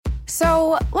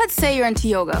So, let's say you're into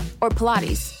yoga or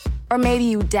Pilates, or maybe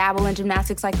you dabble in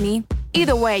gymnastics like me.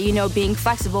 Either way, you know being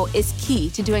flexible is key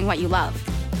to doing what you love.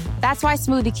 That's why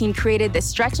Smoothie King created the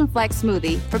Stretch and Flex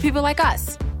smoothie for people like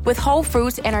us, with whole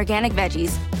fruits and organic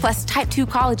veggies, plus type 2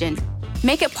 collagen.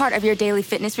 Make it part of your daily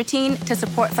fitness routine to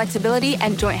support flexibility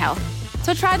and joint health.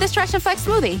 So try the Stretch and Flex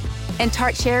smoothie in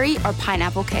tart cherry or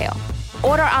pineapple kale.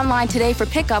 Order online today for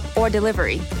pickup or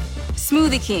delivery.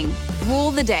 Smoothie King,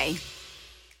 rule the day.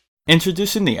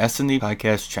 Introducing the S&D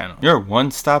Podcast channel, your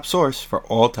one-stop source for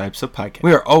all types of podcasts.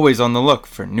 We are always on the look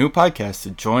for new podcasts to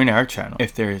join our channel.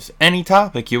 If there is any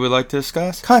topic you would like to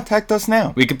discuss, contact us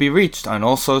now. We can be reached on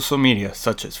all social media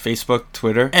such as Facebook,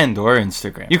 Twitter, and or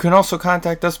Instagram. You can also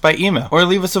contact us by email or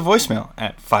leave us a voicemail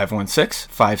at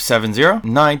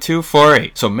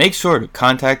 516-570-9248. So make sure to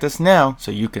contact us now so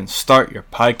you can start your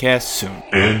podcast soon.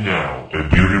 And now, a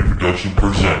Bearded Production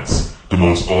presents the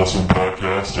most awesome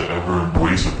podcast to ever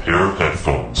embrace a pair of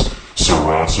headphones,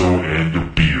 Sarasso and a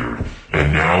Beard.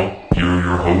 And now, here are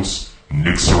your hosts,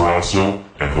 Nick Sarasso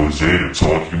and Jose the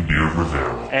Talking Beard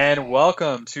Rivera. And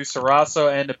welcome to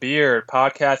Sarasso and a Beard,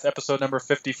 podcast episode number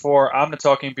 54. I'm the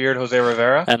Talking Beard, Jose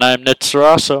Rivera. And I'm Nick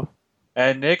Sarasso.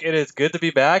 And Nick, it is good to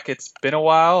be back. It's been a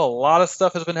while. A lot of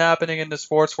stuff has been happening in the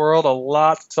sports world. A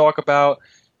lot to talk about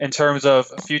in terms of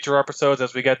future episodes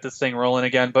as we get this thing rolling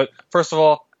again. But first of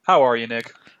all, how are you,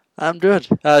 Nick? I'm good.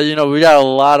 We got a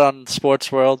lot on the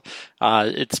sports world.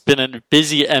 It's been a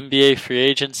busy NBA free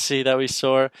agency that we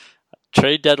saw.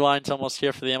 Trade deadline's almost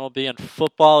here for the MLB, and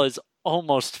football is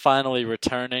almost finally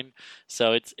returning.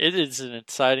 So it is an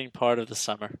exciting part of the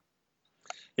summer.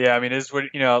 Yeah, I mean, it's what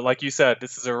like you said,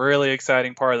 this is a really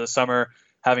exciting part of the summer,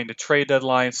 having the trade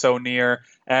deadline so near.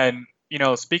 And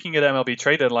speaking of the MLB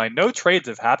trade deadline, no trades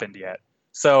have happened yet.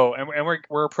 So, and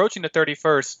we're approaching the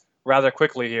 31st. Rather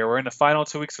quickly here. We're in the final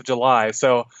 2 weeks of July,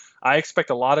 so I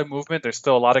expect a lot of movement. There's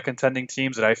still a lot of contending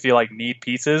teams that I feel like need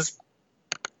pieces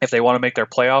if they want to make their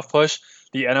playoff push.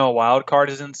 The NL wild card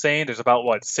is insane. There's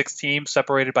about, 6 teams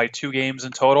separated by 2 games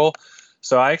in total.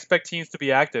 So I expect teams to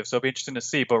be active, so it'll be interesting to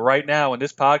see. But right now in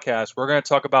this podcast, we're going to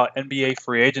talk about NBA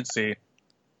free agency.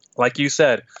 Like you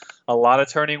said, a lot of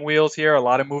turning wheels here, a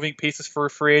lot of moving pieces for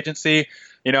free agency.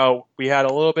 We had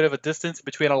a little bit of a distance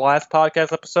between our last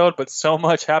podcast episode, but so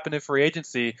much happened in free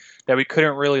agency that we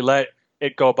couldn't really let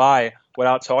it go by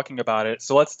without talking about it.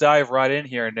 So let's dive right in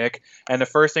here, Nick. And the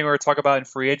first thing we're going to talk about in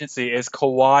free agency is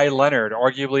Kawhi Leonard,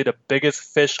 arguably the biggest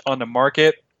fish on the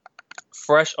market,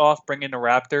 fresh off bringing the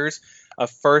Raptors a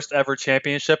first ever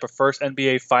championship, a first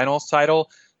NBA Finals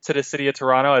title to the city of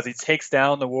Toronto as he takes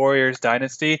down the Warriors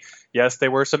dynasty. Yes,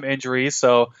 there were some injuries,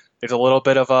 so there's a little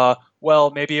bit of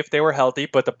maybe if they were healthy,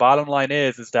 but the bottom line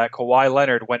is that Kawhi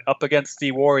Leonard went up against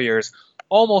the Warriors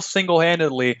almost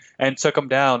single-handedly and took them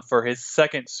down for his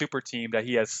second super team that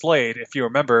he has slayed. If you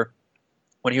remember,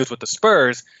 when he was with the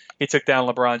Spurs, he took down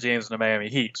LeBron James and the Miami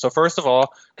Heat. So first of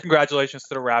all, congratulations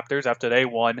to the Raptors after they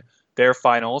won their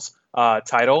finals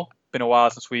title. Been a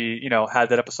while since we, had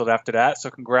that episode after that.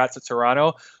 So congrats to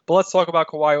Toronto. But let's talk about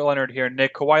Kawhi Leonard here,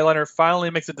 Nick. Kawhi Leonard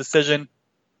finally makes a decision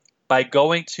by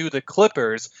going to the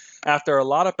Clippers after a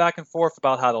lot of back and forth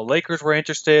about how the Lakers were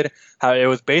interested, how it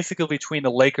was basically between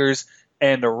the Lakers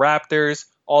and the Raptors.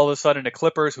 All of a sudden, the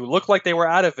Clippers, who looked like they were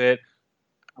out of it,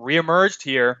 reemerged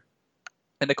here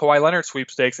in the Kawhi Leonard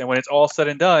sweepstakes. And when it's all said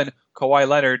and done, Kawhi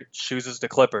Leonard chooses the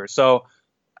Clippers. So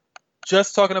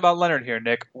just talking about Leonard here,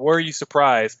 Nick, were you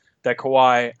surprised that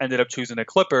Kawhi ended up choosing the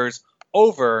Clippers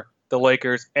over the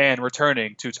Lakers and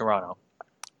returning to Toronto?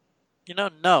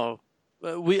 No.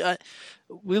 We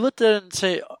looked at it and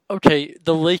say, okay,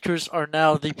 the Lakers are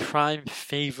now the prime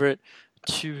favorite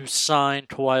to sign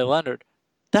Kawhi Leonard.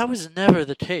 That was never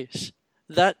the case.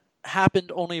 That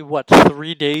happened only,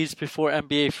 3 days before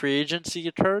NBA free agency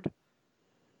occurred?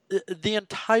 The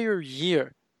entire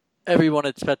year, everyone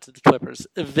expected the Clippers.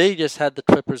 Vegas had the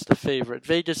Clippers the favorite.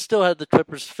 Vegas still had the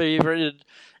Clippers favored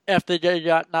after they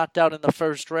got knocked out in the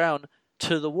first round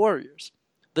to the Warriors.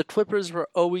 The Clippers were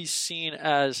always seen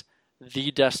as the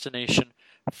destination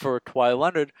for Kawhi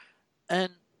Leonard.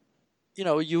 And,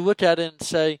 you look at it and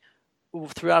say,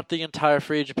 throughout the entire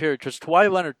free agent period, because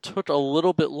Kawhi Leonard took a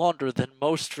little bit longer than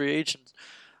most free agent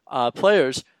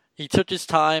players. He took his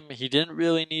time. He didn't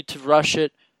really need to rush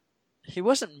it. He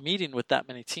wasn't meeting with that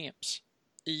many teams.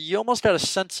 You almost got a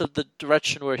sense of the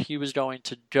direction where he was going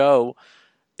to go.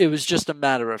 It was just a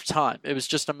matter of time. It was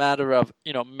just a matter of,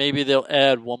 maybe they'll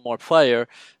add one more player.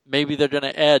 Maybe they're going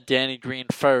to add Danny Green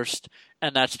first,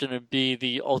 and that's going to be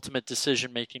the ultimate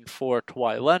decision-making for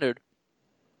Kawhi Leonard.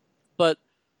 But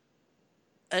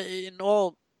in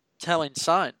all telling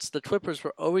signs. The Clippers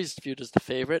were always viewed as the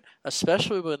favorite,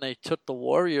 especially when they took the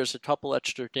Warriors a couple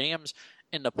extra games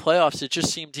in the playoffs. It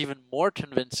just seemed even more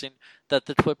convincing that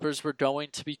the Clippers were going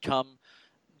to become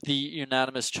the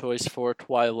unanimous choice for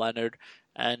Kawhi Leonard.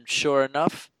 And sure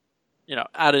enough,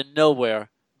 out of nowhere,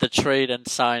 the trade and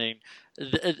signing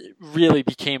it really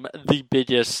became the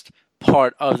biggest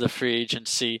part of the free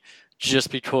agency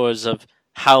just because of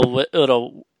how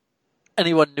little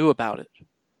anyone knew about it.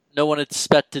 No one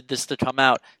expected this to come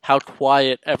out, how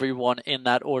quiet everyone in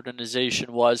that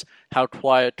organization was, how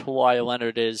quiet Kawhi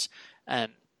Leonard is,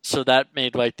 and so that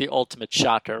made the ultimate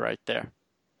shocker right there.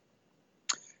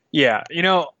 Yeah,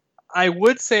 I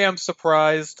would say I'm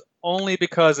surprised only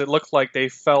because it looked like they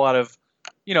fell out of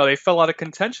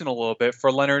contention a little bit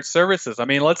for Leonard's services. I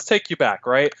mean, let's take you back,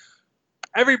 right?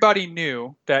 Everybody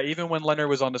knew that even when Leonard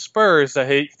was on the Spurs,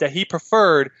 that he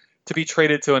preferred to be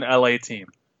traded to an LA team.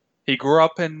 He grew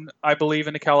up I believe,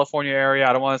 in the California area.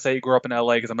 I don't want to say he grew up in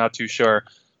LA because I'm not too sure.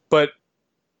 But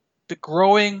the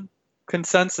growing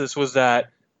consensus was that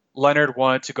Leonard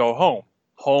wanted to go home.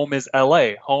 Home is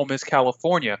LA. Home is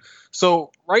California.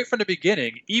 So right from the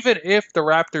beginning, even if the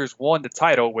Raptors won the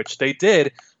title, which they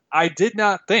did, I did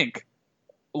not think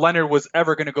Leonard was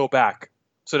ever going to go back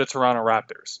to the Toronto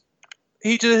Raptors.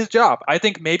 He did his job. I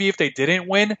think maybe if they didn't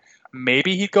win,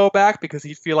 maybe he'd go back because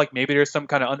he'd feel like maybe there's some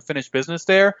kind of unfinished business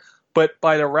there. But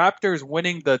by the Raptors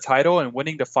winning the title and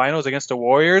winning the finals against the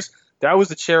Warriors, that was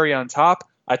the cherry on top.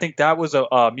 I think that was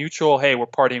a mutual, hey, we're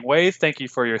parting ways. Thank you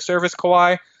for your service,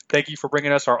 Kawhi. Thank you for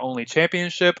bringing us our only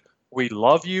championship. We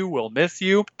love you. We'll miss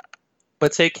you.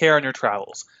 But take care on your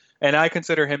travels. And I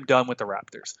consider him done with the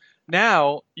Raptors.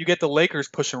 Now, you get the Lakers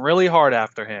pushing really hard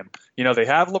after him. They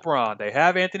have LeBron. They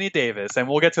have Anthony Davis. And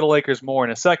we'll get to the Lakers more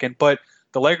in a second. But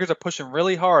the Lakers are pushing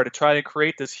really hard to try to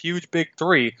create this huge big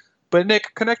three. But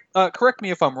Nick, correct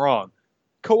me if I'm wrong.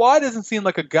 Kawhi doesn't seem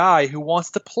like a guy who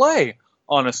wants to play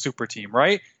on a super team,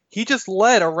 right? He just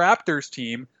led a Raptors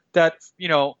team that,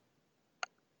 a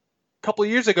couple of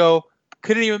years ago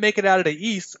couldn't even make it out of the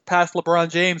East past LeBron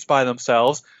James by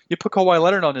themselves. You put Kawhi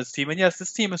Leonard on this team, and yes,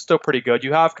 this team is still pretty good.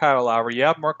 You have Kyle Lowry, you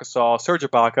have Marc Gasol, Serge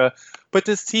Ibaka, but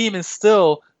this team is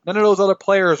still, none of those other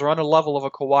players are on the level of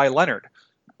a Kawhi Leonard.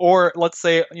 Or let's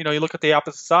say, you look at the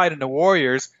opposite side in the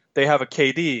Warriors, they have a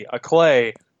KD, a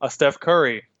Clay, a Steph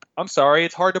Curry. I'm sorry,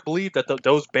 it's hard to believe that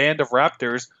those band of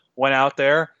Raptors went out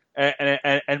there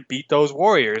and beat those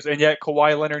Warriors, and yet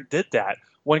Kawhi Leonard did that.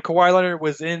 When Kawhi Leonard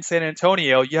was in San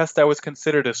Antonio, yes, that was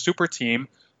considered a super team,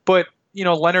 but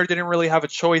Leonard didn't really have a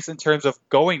choice in terms of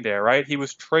going there, right? He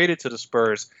was traded to the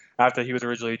Spurs after he was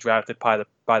originally drafted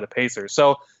by the Pacers.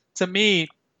 So to me,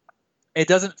 it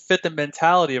doesn't fit the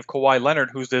mentality of Kawhi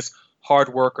Leonard, who's this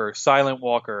hard worker, silent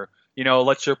walker,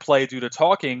 let your play do the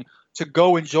talking, to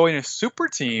go and join a super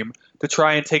team to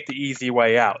try and take the easy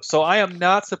way out. So I am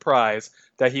not surprised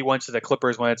that he went to the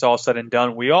Clippers when it's all said and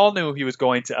done. We all knew he was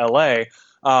going to LA.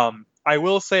 I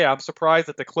will say I'm surprised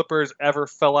that the Clippers ever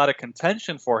fell out of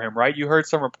contention for him, right? You heard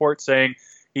some reports saying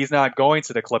he's not going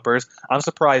to the Clippers. I'm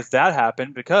surprised that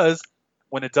happened because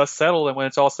when it does settle and when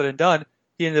it's all said and done,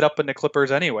 he ended up in the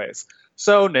Clippers anyways.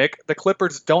 So, Nick, the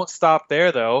Clippers don't stop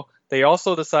there, though. They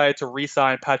also decided to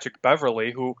re-sign Patrick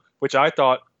Beverley, which I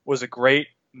thought was a great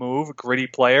move, gritty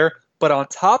player. But on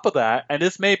top of that, and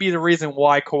this may be the reason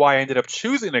why Kawhi ended up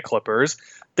choosing the Clippers,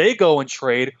 they go and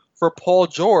trade for Paul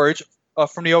George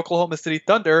from the Oklahoma City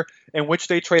Thunder, in which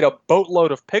they trade a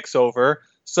boatload of picks over.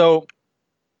 So,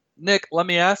 Nick, let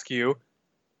me ask you,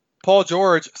 Paul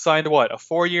George signed what, a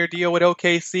 4-year deal with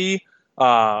OKC?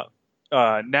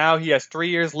 Now he has 3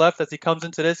 years left as he comes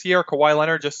into this year. Kawhi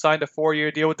Leonard just signed a 4-year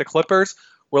deal with the Clippers.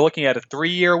 We're looking at a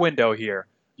 3-year window here.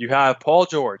 You have Paul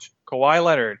George, Kawhi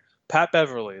Leonard, Pat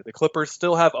Beverley. The Clippers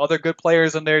still have other good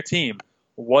players on their team.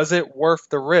 Was it worth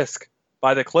the risk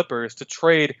by the Clippers to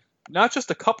trade not just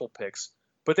a couple picks,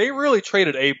 but they really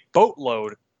traded a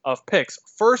boatload of picks,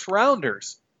 first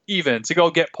rounders even, to go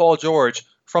get Paul George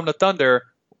from the Thunder?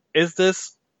 Is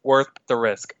this worth the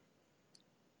risk?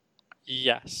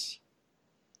 Yes.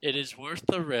 It is worth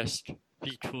the risk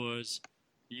because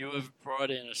you have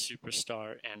brought in a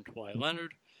superstar and Kawhi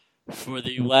Leonard. For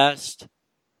the last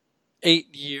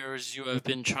 8 years, you have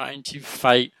been trying to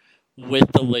fight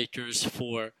with the Lakers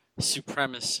for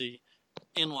supremacy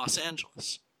in Los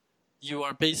Angeles. You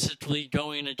are basically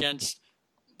going against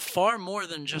far more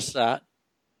than just that,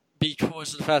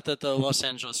 because of the fact that the Los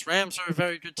Angeles Rams are a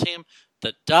very good team,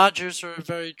 the Dodgers are a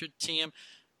very good team,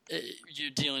 you're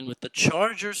dealing with the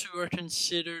Chargers, who are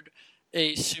considered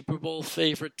a Super Bowl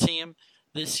favorite team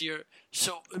this year.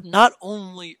 So not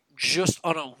only just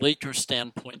on a Lakers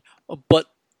standpoint, but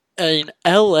an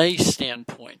LA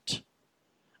standpoint,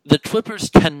 the Clippers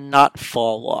cannot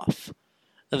fall off.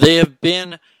 They have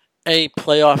been a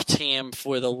playoff team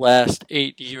for the last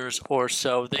 8 years or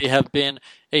so. They have been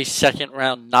a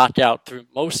second-round knockout through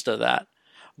most of that.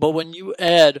 But when you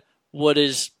add what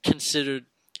is considered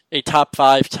a top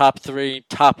 5, top 3,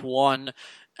 top 1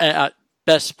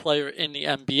 best player in the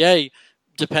NBA,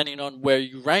 depending on where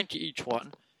you rank each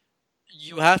one,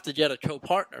 you have to get a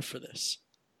co-partner for this.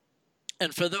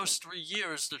 And for those 3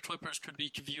 years, the Clippers could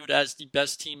be viewed as the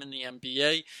best team in the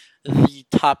NBA, the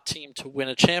top team to win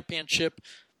a championship,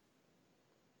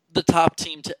 the top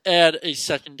team to add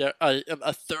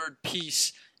a third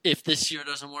piece. If this year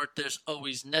doesn't work, there's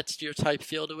always next year type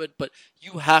feel to it. But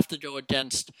you have to go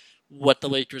against what the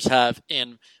Lakers have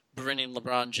in bringing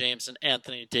LeBron James and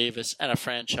Anthony Davis and a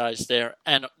franchise there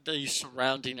and the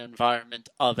surrounding environment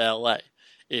of LA.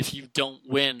 If you don't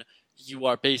win, you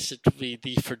are basically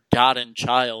the forgotten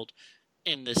child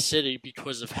in the city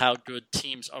because of how good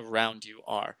teams around you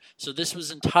are. So this was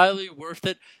entirely worth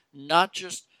it, not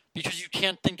just because you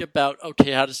can't think about,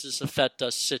 okay, how does this affect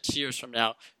us 6 years from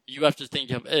now? You have to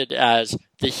think of it as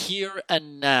the here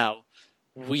and now.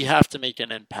 We have to make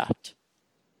an impact.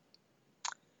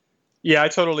 Yeah, I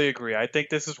totally agree. I think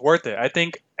this is worth it. I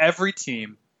think every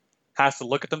team has to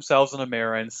look at themselves in the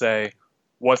mirror and say,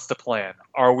 what's the plan?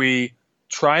 Are we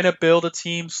trying to build a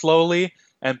team slowly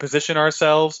and position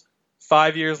ourselves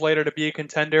 5 years later to be a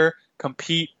contender,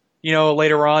 compete,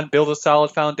 later on, build a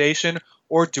solid foundation,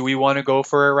 or do we want to go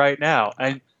for it right now?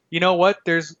 And you know what?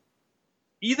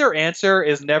 Either answer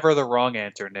is never the wrong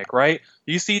answer, Nick, right?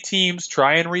 You see teams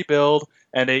try and rebuild,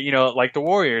 and they, like the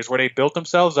Warriors, where they built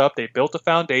themselves up, they built a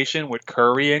foundation with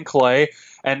Curry and Clay,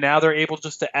 and now they're able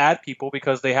just to add people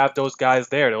because they have those guys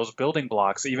there, those building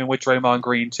blocks, even with Draymond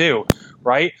Green too,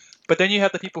 right? But then you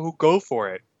have the people who go for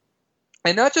it.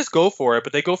 And not just go for it,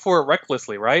 but they go for it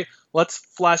recklessly, right? Let's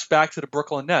flash back to the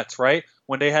Brooklyn Nets, right?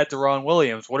 When they had Deron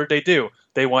Williams, what did they do?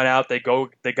 They went out, they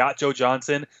got Joe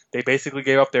Johnson. They basically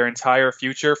gave up their entire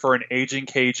future for an aging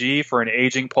KG, for an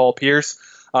aging Paul Pierce,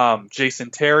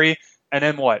 Jason Terry. And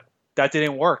then what? That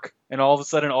didn't work. And all of a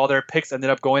sudden, all their picks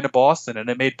ended up going to Boston, and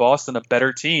it made Boston a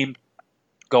better team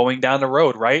going down the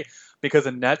road, right? Because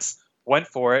the Nets went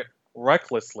for it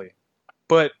recklessly.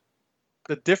 But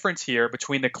the difference here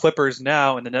between the Clippers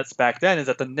now and the Nets back then is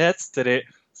that the Nets did it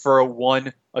for a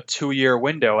 2-year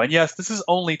window. And yes, this is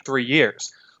only 3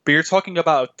 years, but you're talking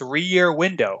about a 3-year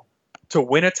window to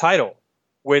win a title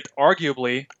with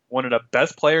arguably one of the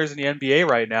best players in the NBA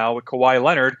right now with Kawhi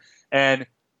Leonard, and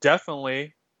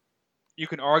definitely you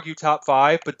can argue top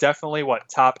 5, but definitely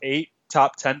top 8,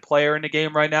 top 10 player in the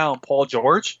game right now, and Paul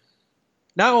George.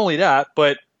 Not only that,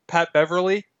 but Pat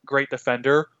Beverly, great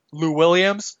defender, Lou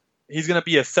Williams, he's going to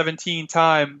be a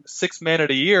 17-time Sixth Man of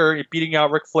the Year, beating out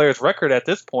Ric Flair's record at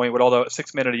this point with all the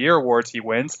Sixth Man of the Year awards he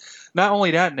wins. Not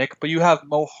only that, Nick, but you have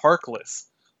Mo Harkless,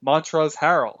 Montrezl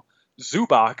Harrell.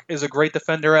 Zubac is a great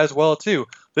defender as well, too.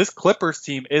 This Clippers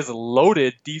team is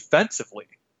loaded defensively.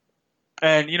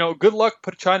 And, good luck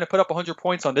trying to put up 100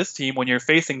 points on this team when you're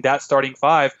facing that starting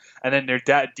 5, and then they're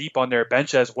that deep on their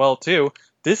bench as well, too.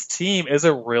 This team is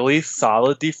a really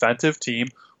solid defensive team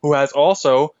who has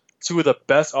also 2 of the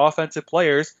best offensive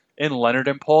players in Leonard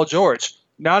and Paul George.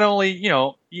 Not only,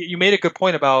 you made a good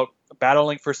point about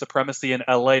battling for supremacy in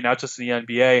LA, not just in the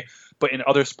NBA, but in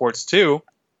other sports too.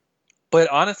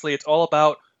 But honestly, it's all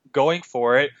about going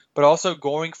for it, but also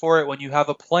going for it when you have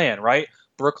a plan, right?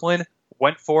 Brooklyn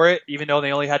went for it, even though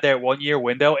they only had that 1-year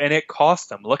window, and it cost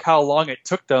them. Look how long it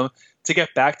took them to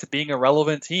get back to being a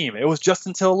relevant team. It was just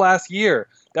until last year.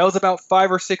 That was about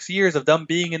 5 or 6 years of them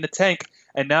being in the tank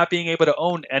and not being able to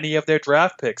own any of their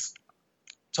draft picks.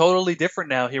 Totally different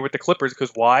now here with the Clippers,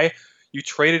 because why? You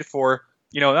traded for,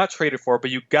 not traded for,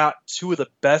 but you got 2 of the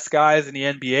best guys in the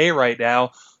NBA right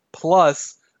now,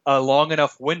 plus a long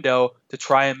enough window to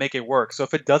try and make it work. So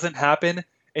if it doesn't happen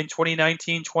in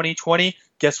 2019, 2020,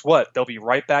 guess what? They'll be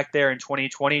right back there in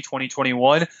 2020,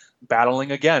 2021,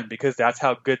 battling again, because that's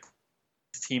how good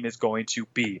this team is going to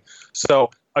be. So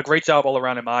a great job all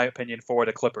around, in my opinion, for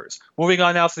the Clippers. Moving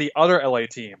on now to the other LA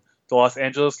team, the Los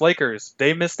Angeles Lakers.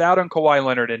 They missed out on Kawhi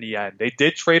Leonard in the end. They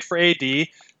did trade for AD.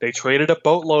 They traded a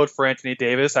boatload for Anthony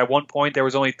Davis. At one point, there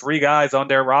was only 3 guys on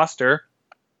their roster,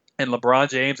 and LeBron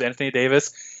James, Anthony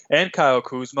Davis, and Kyle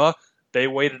Kuzma. They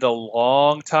waited a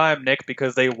long time, Nick,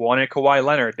 because they wanted Kawhi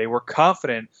Leonard. They were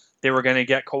confident they were going to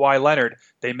get Kawhi Leonard.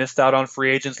 They missed out on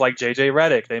free agents like JJ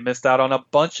Redick. They missed out on a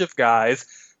bunch of guys,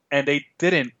 and they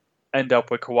didn't end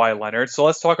up with Kawhi Leonard. So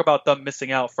let's talk about them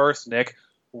missing out first, Nick.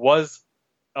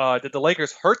 Did the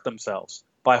Lakers hurt themselves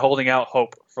by holding out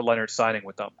hope for Leonard signing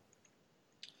with them?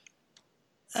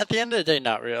 At the end of the day,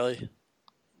 not really.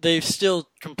 they've still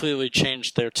completely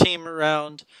changed their team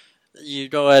around. You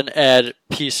go ahead and add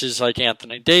pieces like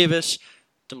Anthony Davis,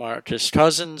 DeMarcus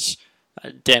Cousins,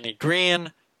 Danny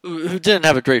Green, who didn't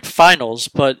have a great finals,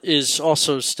 but is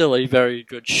also still a very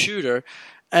good shooter.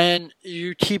 And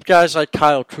you keep guys like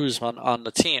Kyle Kuzma on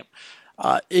the team.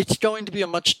 It's going to be a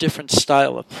much different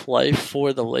style of play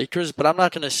for the Lakers, but I'm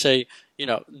not going to say,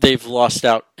 they've lost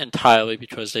out entirely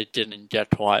because they didn't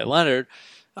get Kawhi Leonard.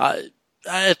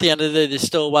 At the end of the day, they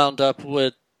still wound up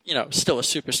with, still a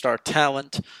superstar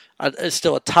talent,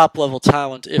 still a top-level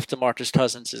talent if DeMarcus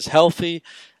Cousins is healthy,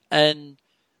 and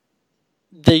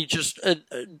they just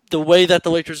the way that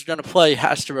the Lakers are going to play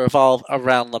has to revolve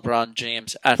around LeBron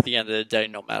James at the end of the day,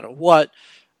 no matter what.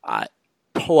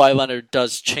 Kawhi Leonard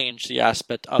does change the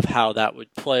aspect of how that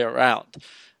would play around,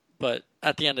 but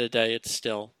at the end of the day, it's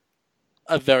still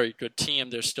a very good team.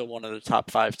 They're still one of the top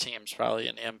 5 teams probably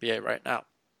in the NBA right now.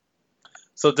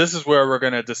 So this is where we're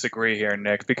going to disagree here,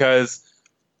 Nick, because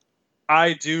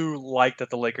I do like that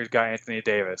the Lakers got Anthony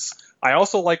Davis. I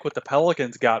also like what the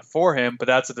Pelicans got for him, but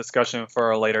that's a discussion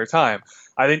for a later time.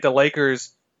 I think the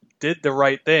Lakers did the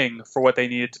right thing for what they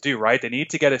needed to do, right? They needed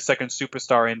to get a second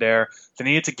superstar in there. They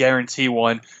needed to guarantee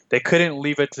one. They couldn't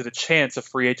leave it to the chance of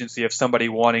free agency of somebody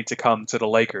wanting to come to the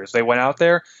Lakers. They went out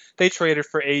there. They traded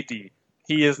for AD.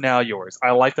 He is now yours.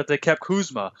 I like that they kept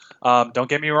Kuzma. Don't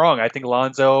get me wrong. I think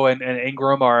Lonzo and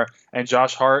Ingram and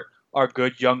Josh Hart are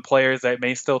good young players that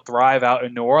may still thrive out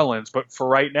in New Orleans. But for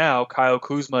right now, Kyle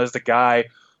Kuzma is the guy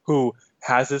who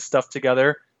has his stuff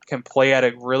together, can play at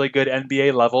a really good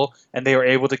NBA level, and they were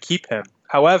able to keep him.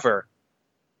 However,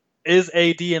 is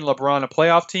AD and LeBron a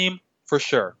playoff team? For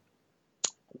sure.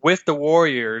 With the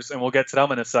Warriors, and we'll get to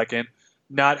them in a second,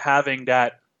 not having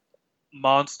that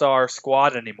Monstar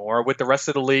squad anymore, with the rest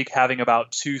of the league having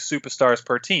about 2 superstars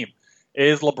per team,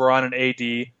 is LeBron and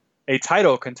AD a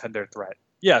title contender threat?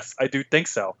 Yes, I do think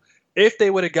so. If they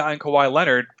would have gotten Kawhi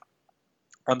Leonard,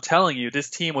 I'm telling you, this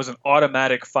team was an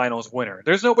automatic finals winner.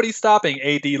 There's nobody stopping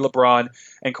AD, LeBron,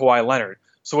 and Kawhi Leonard.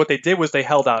 So what they did was they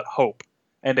held out hope,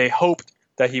 and they hoped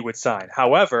that he would sign.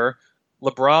 However,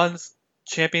 LeBron's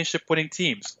championship-winning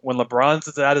teams, when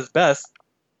LeBron's at his best,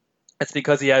 it's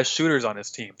because he has shooters on his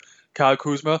team. Kyle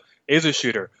Kuzma is a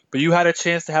shooter, but you had a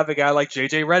chance to have a guy like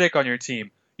JJ Redick on your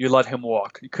team. You let him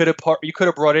walk. You could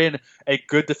have brought in a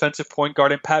good defensive point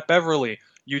guard in Pat Beverly.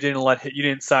 You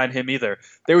didn't sign him either.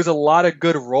 There was a lot of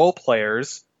good role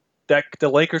players that the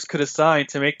Lakers could have signed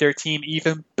to make their team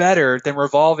even better than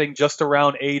revolving just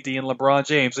around AD and LeBron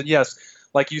James. And yes,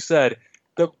 like you said,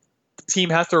 the team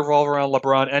has to revolve around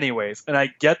LeBron anyways, and I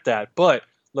get that. But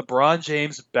LeBron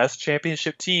James' best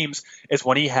championship teams is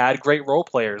when he had great role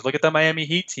players. Look at the Miami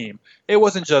Heat team. It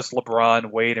wasn't just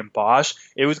LeBron, Wade, and Bosh.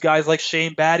 It was guys like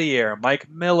Shane Battier, Mike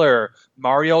Miller,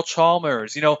 Mario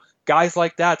Chalmers, guys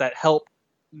like that help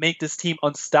make this team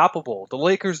unstoppable. The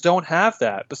Lakers don't have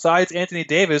that. Besides Anthony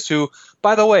Davis, who,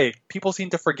 by the way, people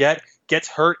seem to forget, gets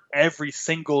hurt every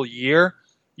single year.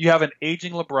 You have an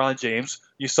aging LeBron James.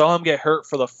 You saw him get hurt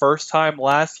for the first time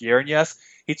last year, and yes,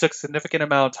 he took a significant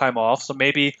amount of time off, so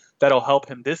maybe that'll help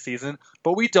him this season.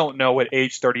 But we don't know what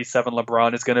age 37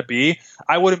 LeBron is going to be.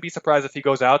 I wouldn't be surprised if he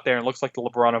goes out there and looks like the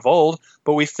LeBron of old,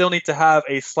 but we still need to have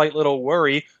a slight little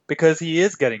worry because he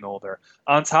is getting older.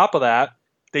 On top of that,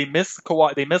 they miss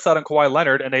out on Kawhi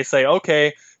Leonard, and they say,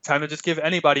 okay, time to just give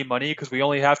anybody money because we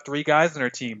only have 3 guys on our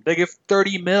team. They give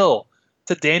 $30 million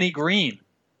to Danny Green.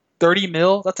 $30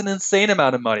 million? That's an insane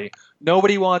amount of money.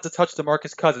 Nobody wanted to touch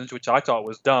DeMarcus Cousins, which I thought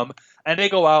was dumb, and they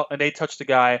go out and they touch the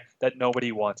guy that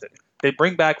nobody wanted. They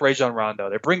bring back Rajon Rondo.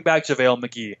 They bring back JaVale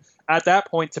McGee. At that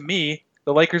point, to me,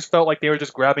 the Lakers felt like they were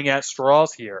just grabbing at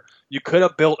straws here. You could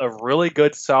have built a really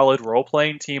good, solid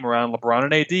role-playing team around LeBron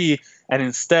and AD, and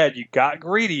instead you got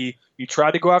greedy. You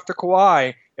tried to go after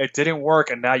Kawhi. It didn't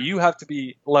work, and now you have to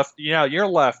be left. You're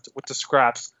left with the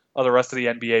scraps of the rest of the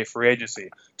NBA free agency.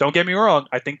 Don't get me wrong.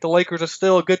 I think the Lakers are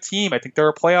still a good team. I think they're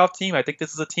a playoff team. I think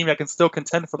this is a team that can still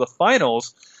contend for the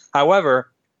finals. However,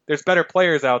 there's better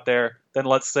players out there than,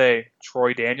 let's say,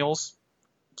 Troy Daniels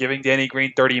giving Danny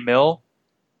Green $30 million.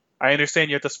 I understand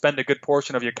you have to spend a good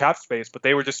portion of your cap space, but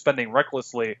they were just spending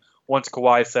recklessly once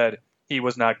Kawhi said he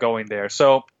was not going there.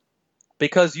 So,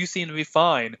 because you seem to be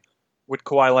fine with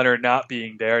Kawhi Leonard not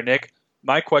being there, Nick,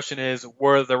 my question is,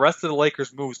 were the rest of the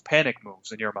Lakers' moves panic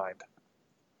moves in your mind?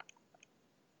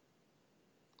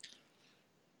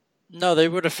 No, they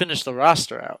would have finished the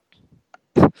roster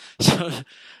out. So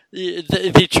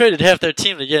they traded half their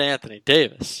team to get Anthony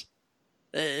Davis.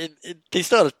 They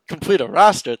still had to complete a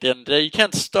roster at the end of the day. You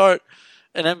can't start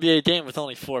an NBA game with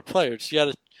only 4 players. You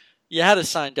got to you had to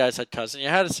sign guys like Cousins. You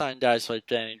had to sign guys like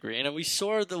Danny Green. And we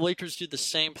saw the Lakers do the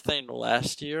same thing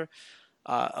last year.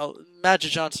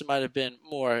 Magic Johnson might have been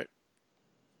more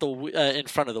in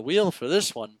front of the wheel for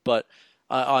this one, but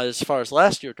as far as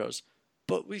last year goes.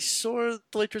 But we saw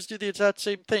the Lakers do the exact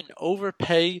same thing.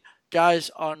 Overpay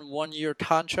guys on 1-year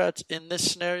contracts. In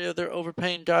this scenario, they're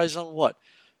overpaying guys on what?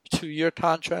 2-year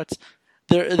contracts?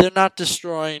 They're not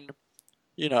destroying,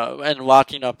 and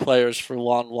locking up players for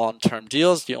long-term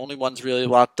deals. The only ones really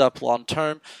locked up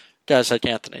long-term, guys like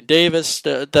Anthony Davis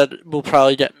that will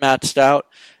probably get maxed out,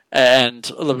 and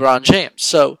LeBron James.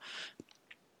 So,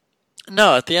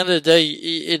 no, at the end of the day,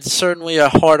 it's certainly a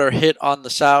harder hit on the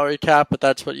salary cap, but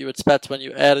that's what you expect when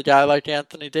you add a guy like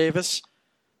Anthony Davis.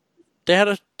 They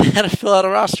had to fill out a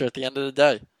roster at the end of the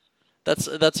day.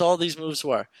 That's all these moves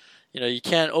were. You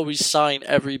can't always sign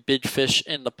every big fish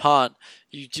in the pond.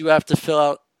 You do have to fill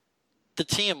out the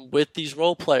team with these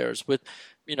role players, with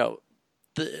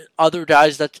the other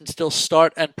guys that can still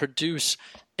start and produce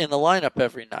in the lineup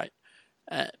every night.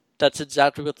 That's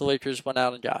exactly what the Lakers went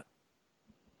out and got.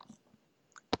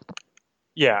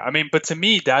 Yeah, but to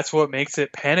me, that's what makes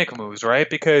it panic moves, right?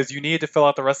 Because you need to fill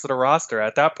out the rest of the roster.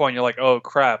 At that point, you're like, oh,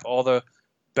 crap, all the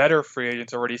better free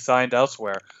agents already signed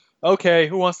elsewhere. Okay,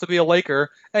 who wants to be a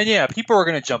Laker? And yeah, people are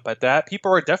going to jump at that.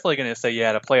 People are definitely going to say,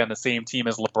 yeah, to play on the same team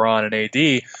as LeBron and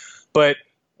AD. But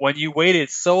when you waited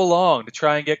so long to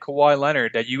try and get Kawhi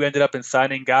Leonard that you ended up in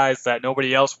signing guys that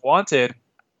nobody else wanted,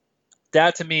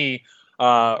 that to me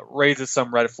raises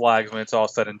some red flags when it's all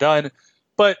said and done.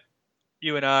 But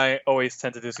you and I always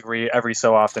tend to disagree every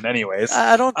so often anyways.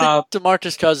 I don't think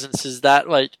DeMarcus Cousins is that,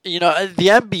 the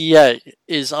NBA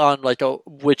is on a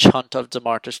witch hunt of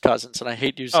DeMarcus Cousins, and I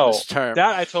hate using this term.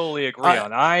 That I totally agree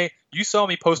on. You saw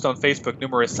me post on Facebook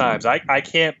numerous times. I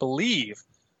can't believe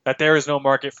that there is no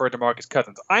market for DeMarcus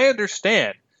Cousins. I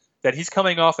understand that he's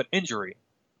coming off an injury,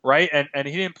 right? And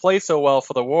he didn't play so well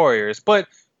for the Warriors, but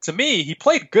to me, he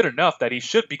played good enough that he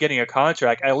should be getting a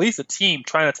contract, at least a team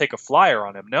trying to take a flyer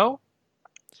on him, no?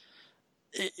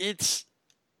 It's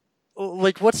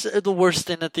what's the worst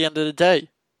thing at the end of the day?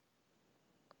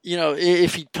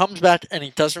 If he comes back and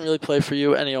he doesn't really play for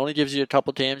you and he only gives you a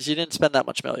couple games, you didn't spend that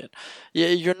much million.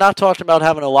 You're not talking about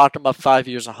having to lock him up 5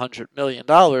 years, $100 million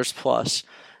plus.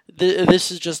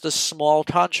 This is just a small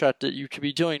contract that you could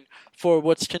be doing for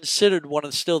what's considered one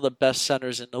of still the best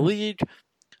centers in the league.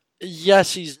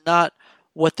 Yes, he's not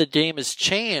what the game is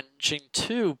changing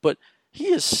to, but he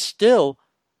is still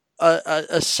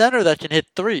a center that can hit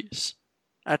threes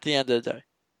at the end of the day.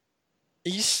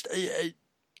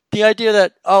 The idea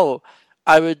that,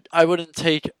 I wouldn't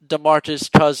take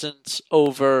DeMarcus Cousins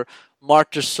over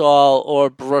Marc Gasol or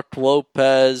Brook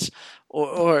Lopez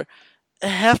or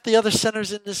half the other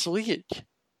centers in this league.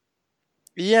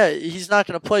 Yeah, he's not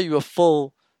going to play you a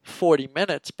full 40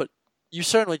 minutes, but you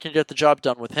certainly can get the job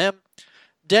done with him.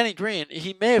 Danny Green,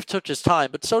 he may have took his time,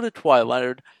 but so did Kawhi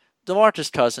Leonard.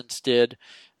 DeMarcus Cousins did.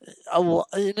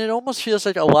 And it almost feels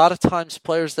like a lot of times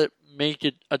players that make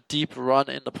it a deep run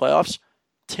in the playoffs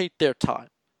take their time.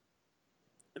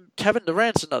 Kevin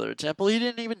Durant's another example. He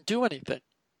didn't even do anything.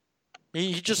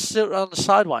 He just sit on the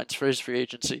sidelines for his free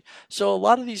agency. So a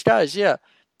lot of these guys,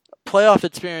 playoff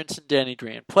experience in Danny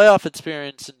Green, playoff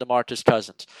experience in DeMarcus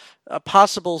Cousins, a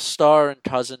possible star in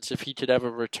Cousins if he could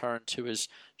ever return to his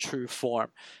true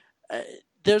form.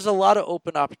 There's a lot of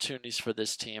open opportunities for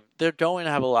this team. They're going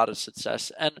to have a lot of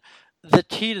success. And the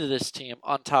key to this team,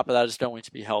 on top of that, is going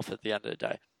to be health at the end of the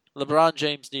day. LeBron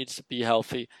James needs to be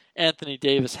healthy. Anthony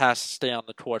Davis has to stay on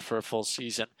the court for a full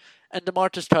season. And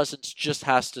DeMarcus Cousins just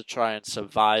has to try and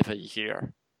survive a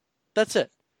year. That's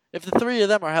it. If the three of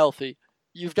them are healthy,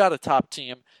 you've got a top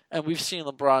team. And we've seen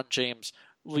LeBron James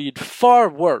lead far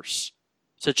worse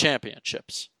to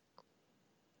championships.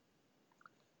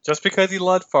 Just because he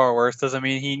led far worse doesn't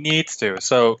mean he needs to.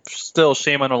 So still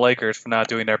shame on the Lakers for not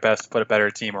doing their best to put a better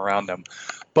team around them.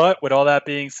 But with all that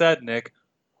being said, Nick,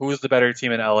 who's the better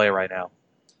team in LA right now?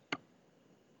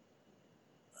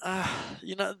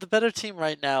 The better team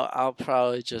right now, I'll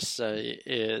probably just say,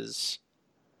 is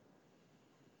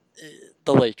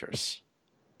the Lakers.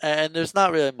 And there's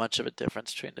not really much of a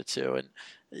difference between the two. And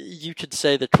you could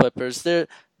say the Clippers.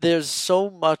 There's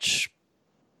so much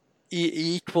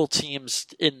equal teams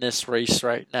in this race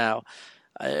right now.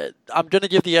 I'm going to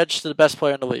give the edge to the best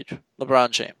player in the league, LeBron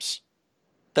James.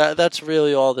 That's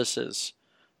really all this is.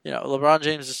 LeBron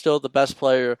James is still the best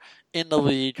player in the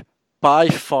league by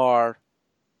far.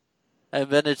 And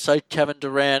then it's like Kevin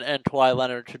Durant and Kawhi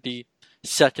Leonard could be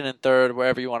second and third,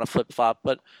 wherever you want to flip-flop.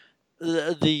 But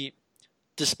the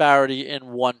disparity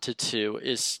in 1 to 2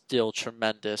 is still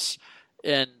tremendous,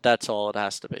 and that's all it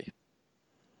has to be.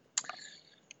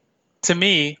 To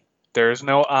me, there's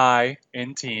no I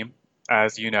in team,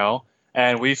 as you know,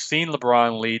 and we've seen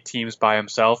LeBron lead teams by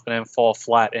himself and then fall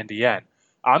flat in the end.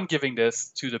 I'm giving this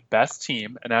to the best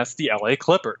team, and that's the LA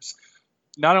Clippers.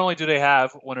 Not only do they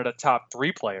have one of the top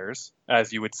three players,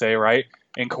 as you would say, right,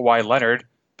 in Kawhi Leonard,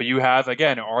 but you have,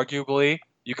 again, arguably,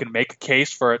 you can make a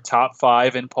case for a top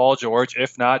 5 in Paul George,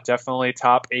 if not definitely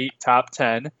top 8, top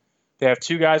 10. They have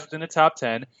 2 guys within the top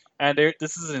 10, and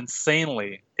this is an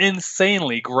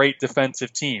insanely great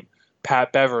defensive team.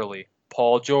 Pat Beverly,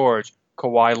 Paul George,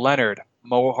 Kawhi Leonard,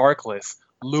 Mo Harkless,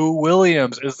 Lou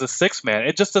Williams is the sixth man.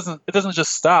 It doesn't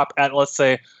just stop at, let's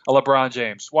say, a LeBron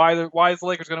James. Why is the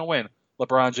Lakers going to win?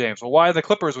 LeBron James. Well, why are the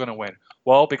Clippers going to win?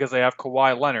 Well, because they have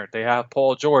Kawhi Leonard. They have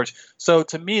Paul George. So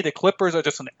to me, the Clippers are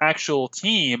just an actual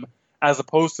team as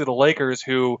opposed to the Lakers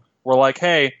who were like,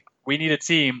 hey, we need a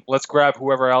team. Let's grab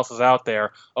whoever else is out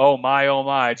there. Oh my,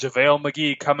 JaVale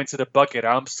McGee coming to the bucket.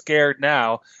 I'm scared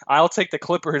now. I'll take the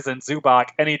Clippers and Zubac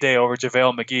any day over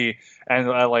JaVale McGee and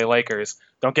the LA Lakers.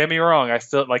 Don't get me wrong. I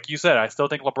still, like you said, I still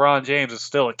think LeBron James is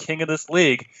still a king of this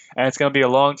league, and it's going to be a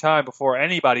long time before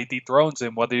anybody dethrones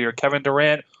him, whether you're Kevin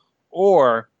Durant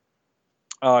or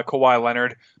Kawhi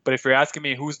Leonard. But if you're asking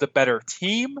me who's the better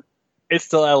team, it's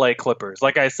the LA Clippers.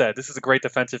 Like I said, this is a great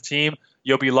defensive team.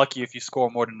 You'll be lucky if you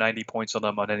score more than 90 points on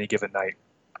them on any given night.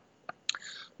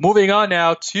 Moving on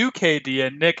now to KD.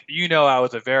 And Nick, you know I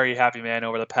was a very happy man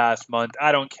over the past month.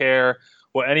 I don't care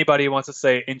what anybody wants to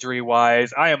say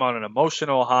injury-wise. I am on an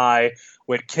emotional high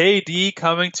with KD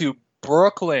coming to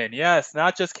Brooklyn. Yes,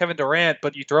 not just Kevin Durant,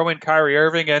 but you throw in Kyrie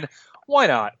Irving, and why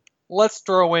not? Let's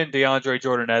throw in DeAndre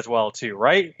Jordan as well, too,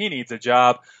 right? He needs a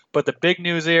job. But the big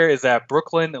news here is that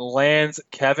Brooklyn lands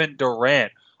Kevin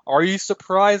Durant. Are you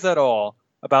surprised at all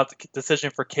about the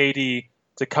decision for KD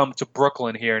to come to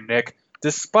Brooklyn here, Nick,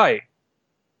 despite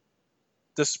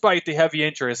the heavy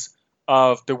interest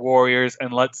of the Warriors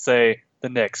and, let's say, the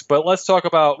Knicks? But let's talk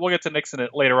about, we'll get to Knicks in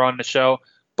it later on in the show,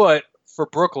 but for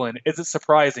Brooklyn, is it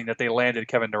surprising that they landed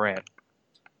Kevin Durant?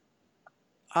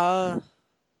 For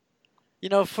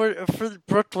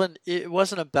Brooklyn, it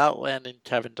wasn't about landing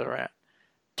Kevin Durant.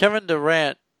 Kevin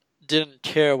Durant didn't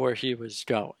care where he was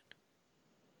going.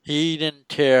 He didn't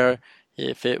care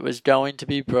if it was going to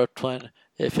be Brooklyn,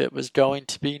 if it was going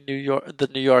to be the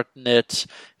New York Knicks,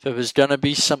 if it was going to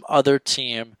be some other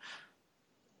team.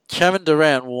 Kevin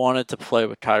Durant wanted to play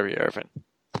with Kyrie Irving,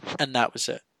 and that was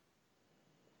it.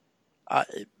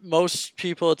 Most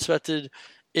people expected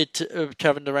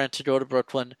Kevin Durant to go to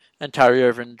Brooklyn and Kyrie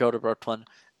Irving to go to Brooklyn,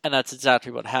 and that's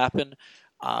exactly what happened.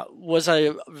 Was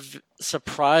I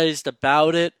surprised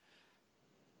about it?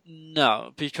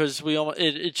 No, because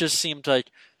it just seemed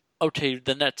like, okay,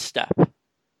 the next step.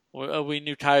 We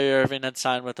knew Kyrie Irving had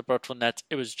signed with the Brooklyn Nets.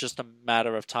 It was just a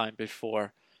matter of time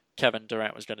before Kevin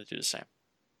Durant was going to do the same.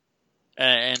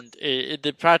 And it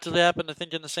did practically happen, I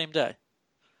think, in the same day.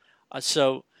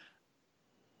 So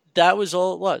that was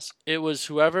all it was. It was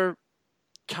wherever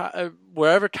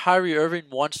Kyrie Irving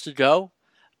wants to go,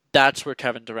 that's where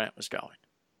Kevin Durant was going.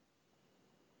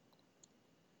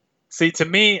 See, to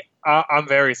me, I'm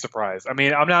very surprised. I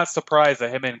mean, I'm not surprised that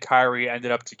him and Kyrie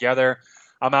ended up together.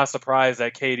 I'm not surprised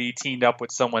that KD teamed up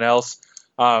with someone else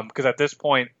because at this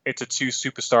point, it's a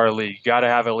 2-superstar league. You got to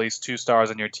have at least 2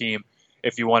 stars on your team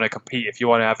if you want to compete, if you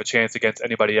want to have a chance against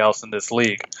anybody else in this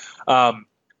league.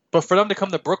 But for them to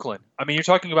come to Brooklyn, I mean, you're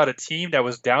talking about a team that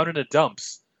was down in the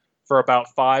dumps for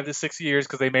about 5 to 6 years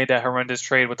because they made that horrendous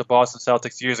trade with the Boston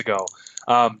Celtics years ago.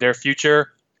 Their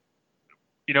future,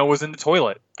 was in the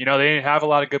toilet. They didn't have a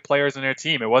lot of good players in their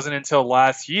team. It wasn't until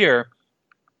last year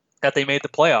that they made the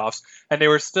playoffs, and they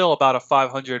were still about a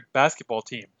 500 basketball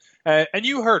team. And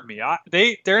you heard me.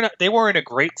 They weren't a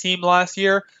great team last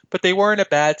year, but they weren't a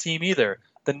bad team either.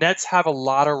 The Nets have a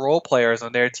lot of role players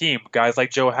on their team, guys like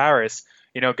Joe Harris,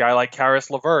 guy like Karis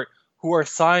LeVert, who are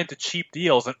signed to cheap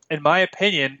deals. And in my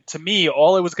opinion, to me,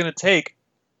 all it was going to take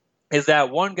is that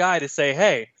one guy to say,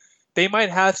 hey, they might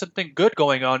have something good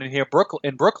going on in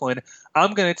Brooklyn.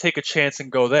 I'm going to take a chance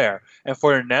and go there. And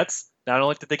for the Nets, not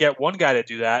only did they get one guy to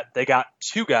do that, they got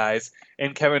 2 guys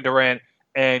in Kevin Durant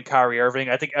and Kyrie Irving.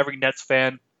 I think every Nets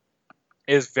fan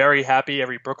is very happy.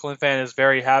 Every Brooklyn fan is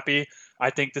very happy. I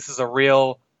think this is a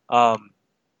real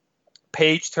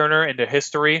page turner in the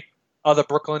history of the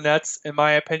Brooklyn Nets, in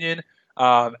my opinion.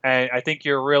 And I think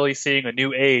you're really seeing a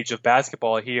new age of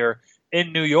basketball here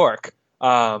in New York.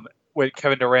 With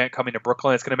Kevin Durant coming to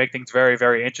Brooklyn, it's going to make things very,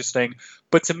 very interesting.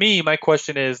 But to me, my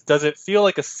question is, does it feel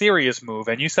like a serious move?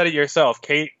 And you said it yourself,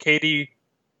 KD,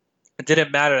 it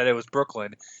didn't matter that it was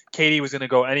Brooklyn. KD was going to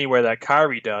go anywhere that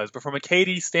Kyrie does. But from a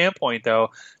KD standpoint, though,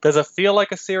 does it feel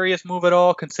like a serious move at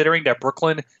all, considering that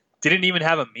Brooklyn didn't even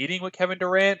have a meeting with Kevin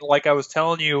Durant. Like I was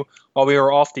telling you while we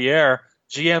were off the air,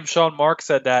 GM Sean Marks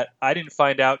said that I didn't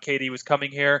find out KD was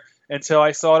coming here until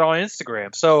I saw it on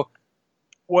Instagram. So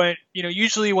when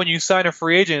usually when you sign a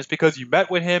free agent, it's because you met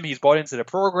with him, he's bought into the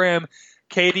program.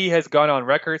 KD has gone on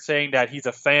record saying that he's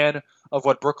a fan of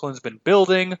what Brooklyn's been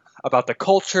building, about the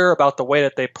culture, about the way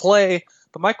that they play.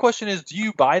 But my question is, do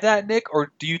you buy that, Nick,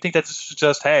 or do you think that's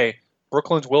just, hey,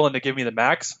 Brooklyn's willing to give me the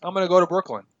max, I'm going to go to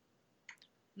Brooklyn?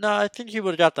 No, I think he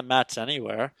would have got the max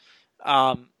anywhere.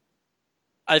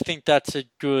 I think that's a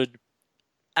good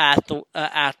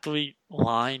athlete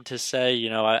line to say,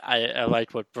 I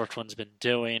like what Brooklyn's been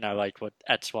doing. I like what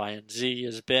X, Y, and Z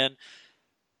has been.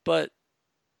 But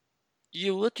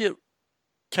you look at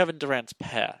Kevin Durant's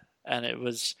path, and it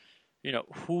was,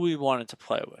 who he wanted to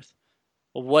play with,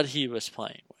 what he was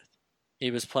playing with.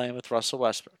 He was playing with Russell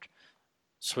Westbrook,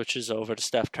 switches over to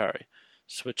Steph Curry,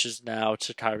 switches now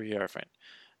to Kyrie Irving.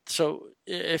 So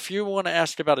if you want to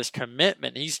ask about his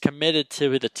commitment, he's committed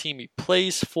to the team he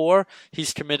plays for.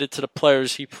 He's committed to the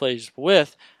players he plays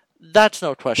with. That's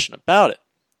no question about it.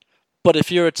 But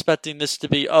if you're expecting this to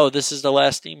be, this is the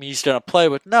last team he's going to play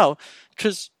with, no,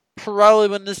 because probably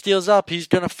when this deal's up, he's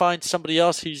going to find somebody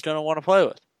else he's going to want to play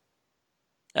with.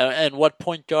 And what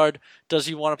point guard does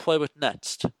he want to play with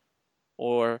next?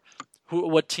 Or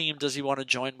what team does he want to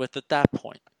join with at that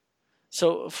point?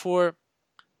 So for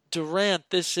Durant,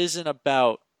 this isn't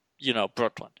about,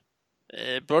 Brooklyn.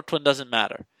 Brooklyn doesn't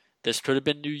matter. This could have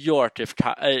been New York, if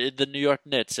the New York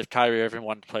Knicks, if Kyrie Irving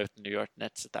wanted to play with the New York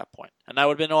Knicks at that point. And that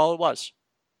would have been all it was.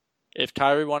 If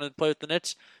Kyrie wanted to play with the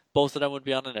Knicks, both of them would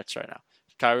be on the Knicks right now.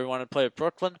 If Kyrie wanted to play with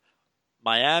Brooklyn,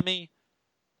 Miami,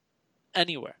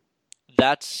 anywhere.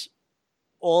 That's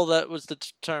all that was the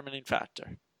determining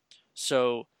factor.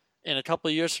 So in a couple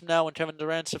of years from now, when Kevin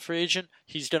Durant's a free agent,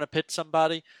 he's going to pick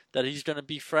somebody that he's going to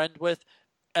be friend with,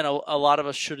 and a lot of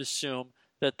us should assume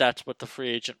that that's what the free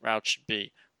agent route should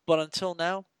be. But until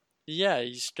now,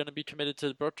 he's going to be committed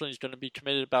to Brooklyn. He's going to be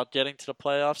committed about getting to the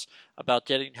playoffs, about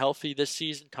getting healthy this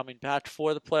season, coming back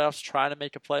for the playoffs, trying to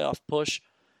make a playoff push,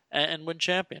 and win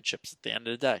championships at the end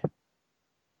of the day.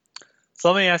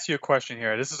 So let me ask you a question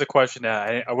here. This is a question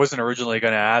that I wasn't originally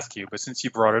going to ask you, but since you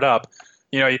brought it up,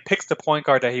 he picks the point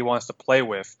guard that he wants to play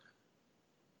with.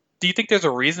 Do you think there's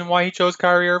a reason why he chose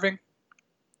Kyrie Irving?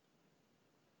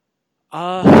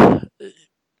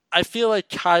 I feel like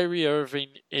Kyrie Irving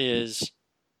is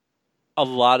a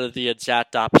lot of the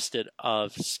exact opposite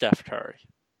of Steph Curry.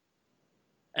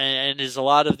 And is a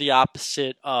lot of the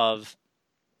opposite of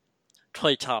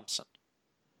Klay Thompson.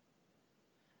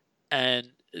 And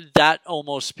that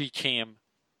almost became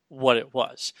what it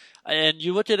was. And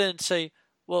you look at it and say,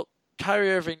 well,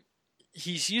 Kyrie Irving,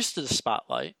 he's used to the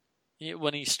spotlight.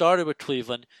 When he started with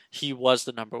Cleveland, he was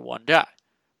the number one guy.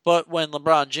 But when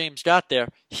LeBron James got there,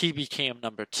 he became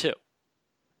number two.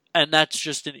 And that's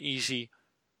just an easy...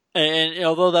 And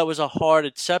although that was a hard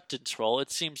acceptance role, it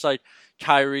seems like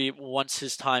Kyrie, once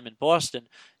his time in Boston,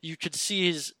 you could see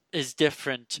his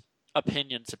different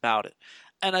opinions about it.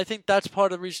 And I think that's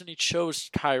part of the reason he chose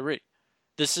Kyrie.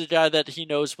 This is a guy that he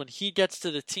knows when he gets to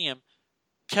the team,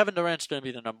 Kevin Durant's going to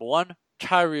be the number one,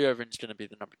 Kyrie Irving's going to be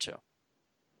the number two.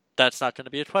 That's not going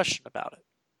to be a question about it.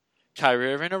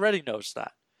 Kyrie Irving already knows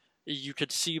that. You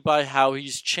could see by how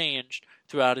he's changed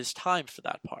throughout his time for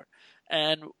that part.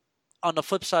 And on the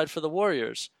flip side for the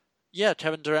Warriors,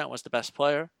 Kevin Durant was the best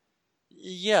player.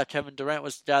 Kevin Durant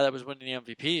was the guy that was winning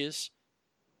the MVPs,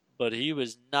 but he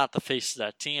was not the face of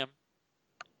that team.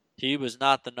 He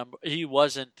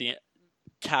wasn't the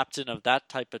captain of that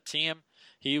type of team.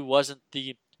 He wasn't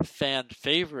the fan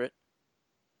favorite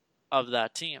of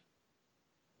that team.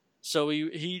 So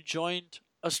he joined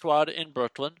a squad in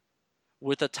Brooklyn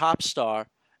with a top star,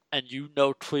 and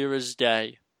clear as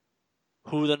day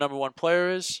who the number one player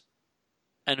is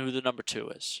and who the number two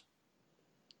is.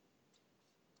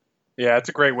 Yeah, that's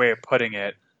a great way of putting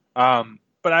it.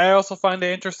 But I also find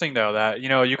it interesting, though, that,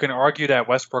 you can argue that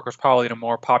Westbrook was probably the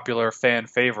more popular fan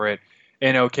favorite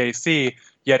in OKC,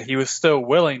 yet he was still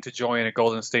willing to join a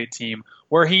Golden State team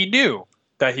where he knew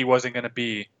that he wasn't going to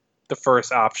be the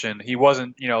first option. He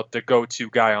wasn't, the go-to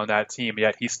guy on that team,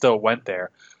 yet he still went there.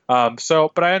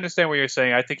 But I understand what you're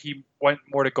saying. I think he went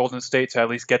more to Golden State to at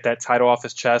least get that title off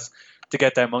his chest, to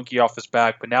get that monkey off his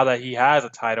back. But now that he has a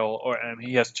title, and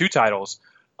he has 2 titles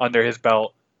under his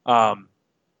belt, I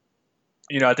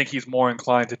think he's more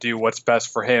inclined to do what's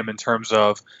best for him in terms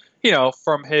of,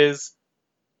 from his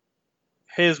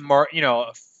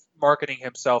marketing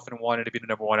himself and wanting to be the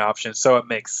number one option. So it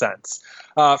makes sense.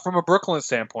 From a Brooklyn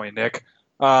standpoint, Nick,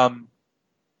 were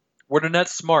the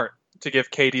Nets smart to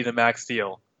give KD the max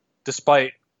deal,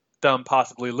 despite them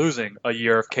possibly losing a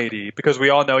year of KD because we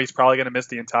all know he's probably going to miss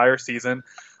the entire season.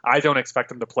 I don't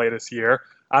expect him to play this year.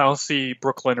 I don't see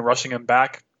Brooklyn rushing him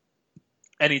back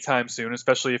anytime soon,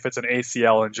 especially if it's an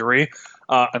ACL injury.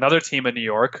 Another team in New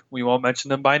York, we won't mention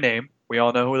them by name. We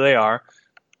all know who they are.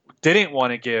 Didn't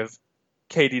want to give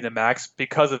KD the max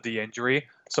because of the injury.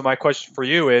 So my question for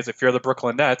you is, if you're the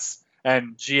Brooklyn Nets,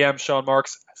 and GM Sean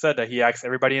Marks said that he asked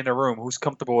everybody in the room who's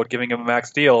comfortable with giving him a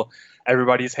max deal,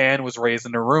 everybody's hand was raised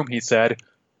in the room, he said,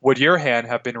 would your hand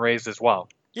have been raised as well?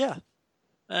 Yeah.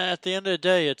 At the end of the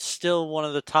day, it's still one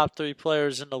of the top 3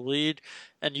 players in the league,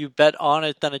 and you bet on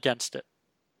it than against it.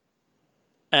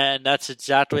 And that's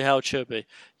exactly how it should be.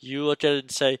 You look at it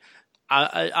and say,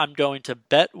 I'm going to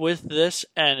bet with this,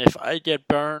 and if I get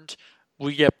burned,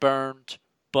 we get burned,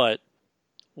 but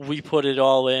we put it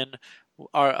all in.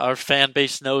 Our fan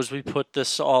base knows we put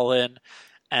this all in,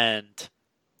 and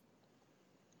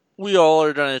we all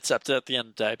are going to accept it at the end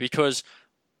of the day, because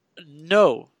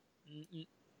no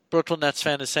Brooklyn Nets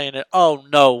fan is saying it, oh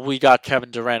no, we got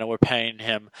Kevin Durant and we're paying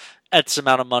him X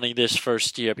amount of money this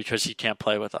first year because he can't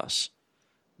play with us.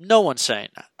 No one's saying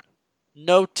that.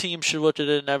 No team should look at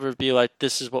it and ever be like,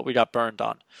 this is what we got burned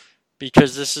on.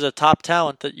 Because this is a top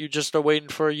talent that you just are waiting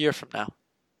for a year from now.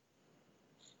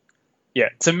 Yeah,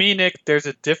 to me, Nick, there's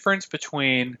a difference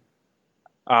between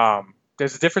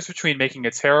making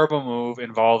a terrible move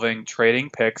involving trading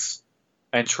picks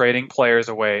and trading players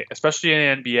away, especially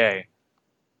in the NBA,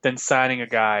 than signing a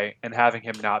guy and having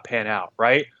him not pan out,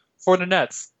 right? For the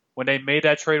Nets, when they made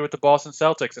that trade with the Boston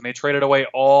Celtics and they traded away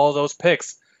all those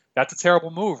picks, that's a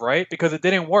terrible move, right? Because it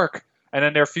didn't work, and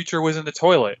then their future was in the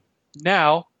toilet.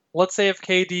 Now, let's say if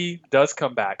KD does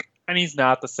come back and he's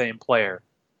not the same player,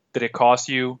 did it cost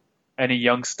you any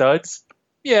young studs?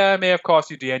 Yeah, it may have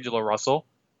cost you D'Angelo Russell,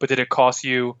 but did it cost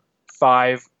you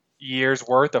 5 years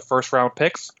worth of first-round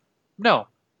picks? No,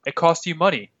 it cost you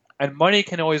money. And money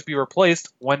can always be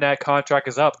replaced when that contract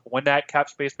is up, when that cap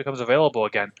space becomes available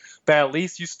again. But at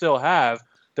least you still have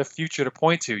the future to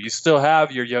point to. You still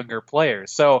have your younger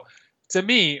players. So to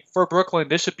me, for Brooklyn,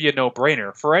 this should be a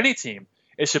no-brainer. For any team,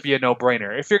 it should be a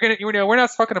no-brainer. If you're gonna, we're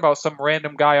not talking about some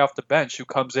random guy off the bench who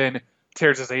comes in,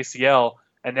 tears his ACL,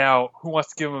 and now who wants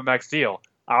to give him a max deal?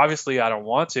 Obviously, I don't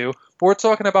want to. But we're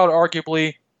talking about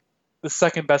arguably the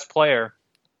second best player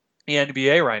in the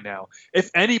NBA right now. If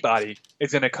anybody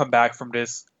is going to come back from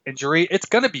this injury, it's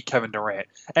going to be Kevin Durant.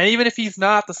 And even if he's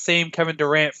not the same Kevin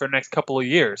Durant for the next couple of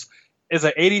years, is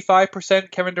an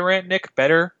 85% Kevin Durant, Nick,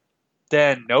 better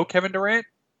than no Kevin Durant?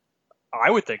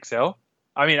 I would think so.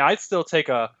 I mean, I'd still take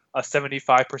a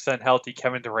 75% healthy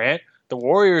Kevin Durant. The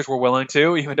Warriors were willing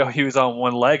to, even though he was on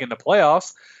one leg in the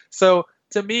playoffs. So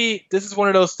to me, this is one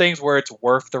of those things where it's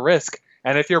worth the risk.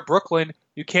 And if you're Brooklyn,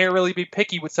 you can't really be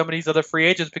picky with some of these other free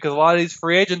agents because a lot of these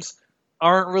free agents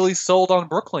aren't really sold on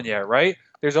Brooklyn yet, right?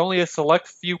 There's only a select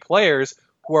few players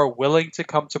who are willing to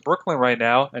come to Brooklyn right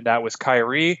now, and that was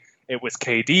Kyrie, it was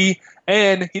KD,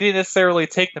 and he didn't necessarily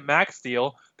take the max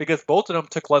deal because both of them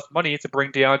took less money to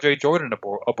bring DeAndre Jordan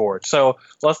aboard. So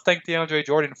let's thank DeAndre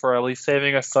Jordan for at least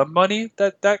saving us some money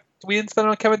that we didn't spend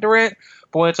on Kevin Durant.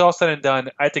 But when it's all said and done,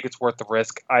 I think it's worth the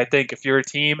risk. I think if you're a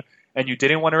team and you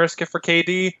didn't want to risk it for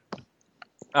KD,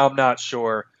 I'm not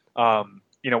sure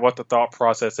what the thought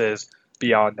process is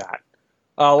beyond that.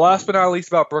 Last but not least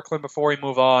about Brooklyn before we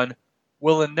move on,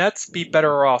 will the Nets be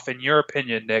better off, in your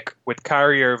opinion, Nick, with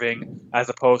Kyrie Irving as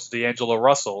opposed to D'Angelo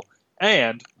Russell?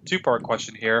 And, two-part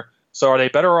question here, so are they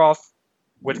better off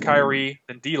with Kyrie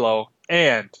than D'Lo?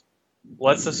 And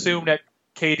let's assume that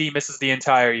KD misses the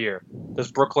entire year.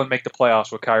 Does Brooklyn make the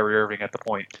playoffs with Kyrie Irving at the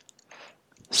point?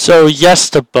 So yes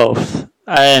to both.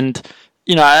 And,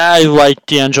 I like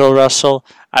D'Angelo Russell.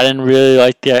 I didn't really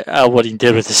like what he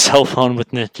did with his cell phone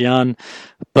with Nick Young.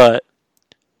 But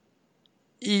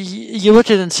you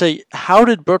look at it and say, how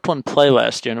did Brooklyn play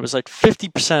last year? And it was like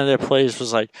 50% of their plays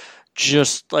was like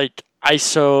just like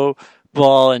ISO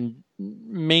ball and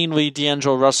mainly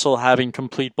D'Angelo Russell having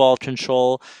complete ball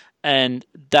control. And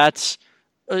that's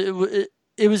it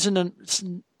was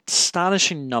an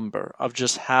astonishing number of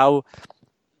just how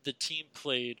the team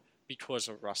played because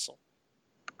of Russell.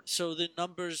 So the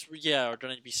numbers, are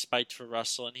going to be spiked for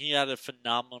Russell, and he had a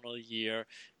phenomenal year,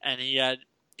 and he had,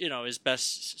 his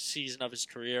best season of his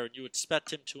career, and you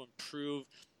expect him to improve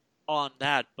on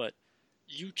that, but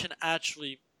you can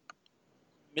actually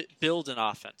build an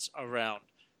offense around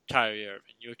Kyrie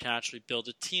Irving. You can actually build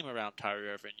a team around Kyrie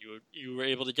Irving. You were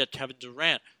able to get Kevin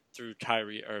Durant through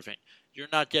Kyrie Irving. You're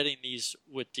not getting these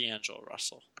with D'Angelo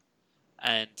Russell.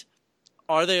 And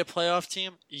Are they a playoff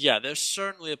team? Yeah, they're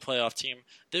certainly a playoff team.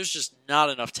 There's just not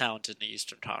enough talent in the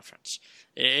Eastern Conference.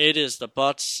 It is the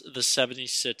Bucks, the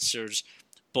 76ers,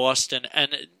 Boston,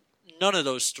 and none of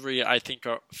those three I think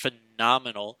are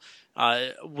phenomenal.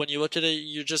 When you look at it,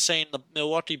 you're just saying the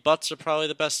Milwaukee Bucks are probably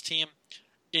the best team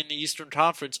in the Eastern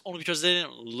Conference only because they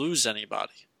didn't lose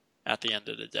anybody at the end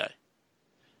of the day.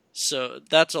 So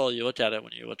that's all you look at it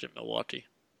when you look at Milwaukee.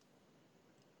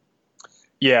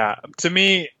 Yeah, to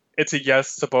me, it's a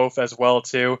yes to both as well,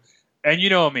 too. And you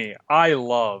know me, I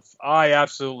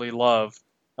absolutely love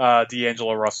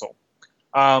D'Angelo Russell.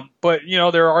 But,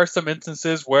 there are some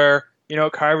instances where,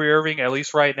 Kyrie Irving, at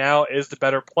least right now, is the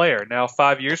better player. Now,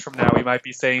 5 years from now, we might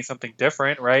be saying something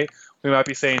different, right? We might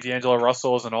be saying D'Angelo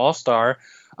Russell is an all-star.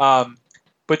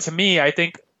 But to me, I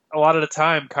think a lot of the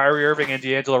time, Kyrie Irving and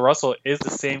D'Angelo Russell is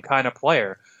the same kind of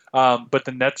player. But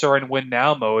the Nets are in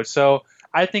win-now mode. So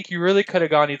I think you really could have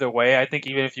gone either way. I think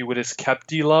even if you would have kept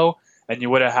D'Lo and you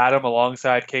would have had him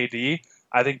alongside KD,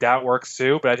 I think that works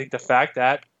too. But I think the fact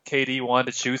that KD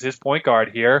wanted to choose his point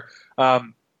guard here,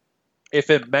 if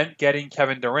it meant getting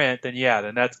Kevin Durant, then yeah,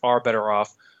 the Nets are better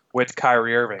off with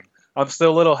Kyrie Irving. I'm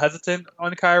still a little hesitant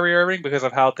on Kyrie Irving because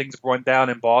of how things went down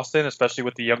in Boston, especially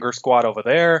with the younger squad over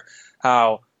there,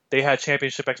 how they had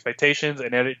championship expectations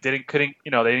and they didn't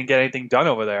get anything done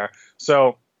over there.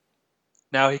 So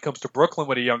now he comes to Brooklyn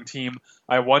with a young team.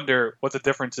 I wonder what the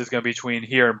difference is going to be between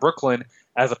here and Brooklyn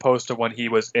as opposed to when he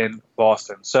was in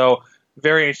Boston. So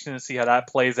very interesting to see how that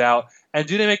plays out. And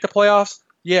do they make the playoffs?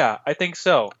 Yeah, I think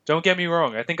so. Don't get me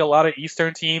wrong. I think a lot of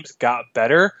Eastern teams got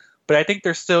better, but I think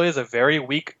there still is a very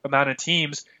weak amount of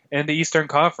teams in the Eastern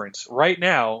Conference. Right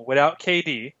now, without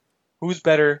KD, who's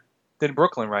better than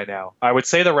Brooklyn right now? I would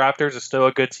say the Raptors are still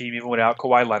a good team even without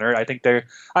Kawhi Leonard. I think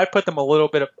I'd put them a little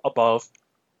bit above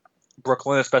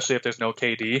Brooklyn, especially if there's no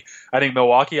KD. I think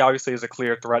Milwaukee obviously is a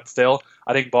clear threat still.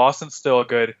 I think Boston's still a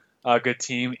good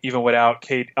team even without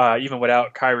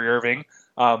Kyrie Irving.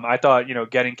 I thought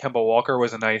getting Kemba Walker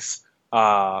was a nice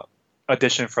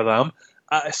addition for them.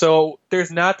 So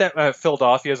there's not that.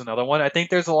 Philadelphia is another one. I think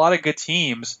there's a lot of good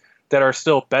teams that are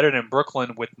still better than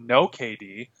Brooklyn with no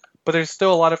KD, but there's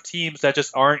still a lot of teams that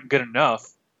just aren't good enough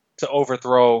to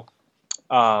overthrow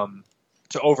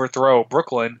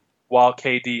Brooklyn while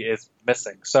KD is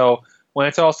missing. So when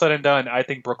it's all said and done, I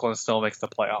think Brooklyn still makes the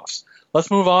playoffs. Let's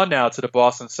move on now to the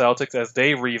Boston Celtics as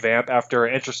they revamp after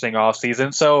an interesting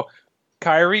offseason. So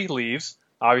Kyrie leaves.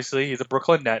 Obviously, he's a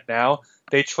Brooklyn Net now.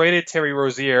 They traded Terry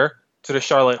Rozier to the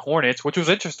Charlotte Hornets, which was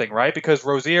interesting, right? Because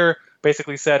Rozier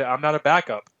basically said, I'm not a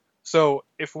backup. So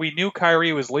if we knew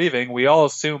Kyrie was leaving, we all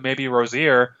assumed maybe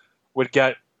Rozier would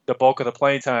get the bulk of the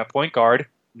playing time at point guard.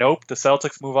 Nope, the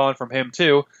Celtics move on from him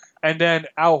too. And then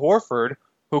Al Horford,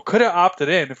 who could have opted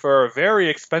in for a very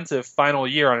expensive final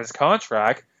year on his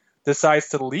contract, decides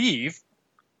to leave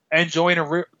and join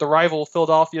the rival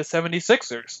Philadelphia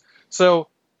 76ers. So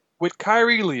with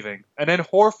Kyrie leaving, and then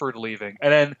Horford leaving,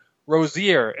 and then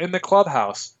Rozier in the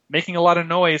clubhouse making a lot of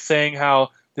noise saying how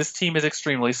this team is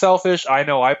extremely selfish. I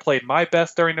know I played my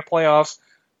best during the playoffs.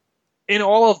 In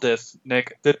all of this,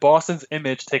 Nick, did Boston's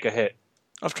image take a hit?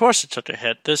 Of course it took a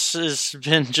hit. This has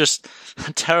been just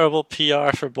a terrible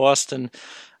PR for Boston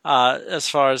as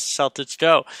far as Celtics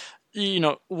go.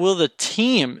 Will the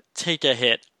team take a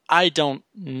hit? I don't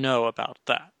know about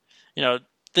that.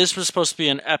 This was supposed to be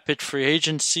an epic free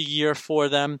agency year for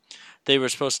them. They were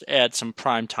supposed to add some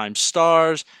primetime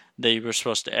stars. They were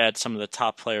supposed to add some of the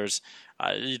top players.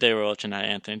 They were looking at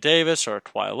Anthony Davis or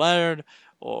Kawhi Leonard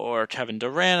or Kevin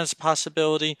Durant as a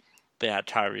possibility. They had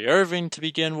Kyrie Irving to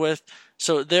begin with.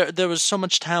 So there was so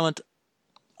much talent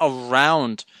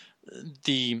around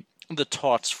the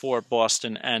talks for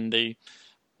Boston, and they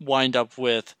wind up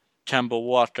with Kemba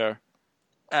Walker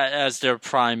as their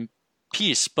prime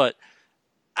piece. But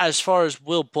as far as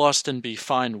will Boston be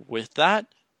fine with that,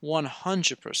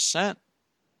 100%.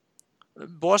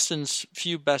 Boston's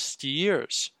few best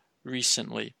years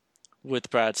recently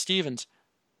with Brad Stevens,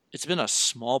 it's been a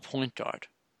small point guard.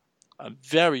 A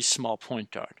very small point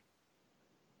guard.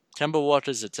 Kemba Walker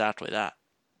is exactly that.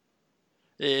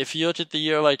 If you look at the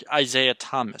year like Isaiah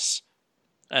Thomas,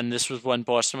 and this was when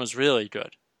Boston was really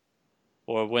good,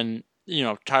 or when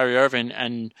Kyrie Irving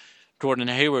and Gordon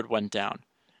Hayward went down,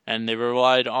 and they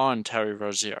relied on Terry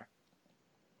Rozier.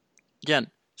 Again,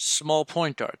 small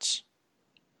point guards.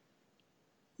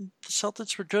 The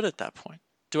Celtics were good at that point.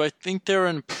 Do I think they're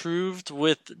improved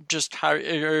with just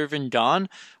Kyrie Irving gone?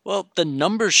 Well, the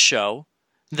numbers show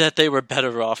that they were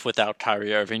better off without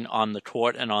Kyrie Irving on the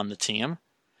court and on the team.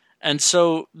 And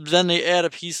so then they add a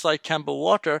piece like Kemba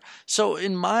Walker. So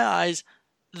in my eyes,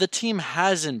 the team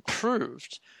has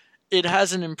improved. It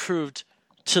hasn't improved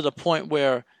to the point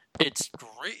where it's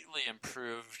greatly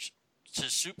improved to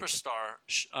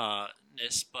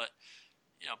superstar-ness, but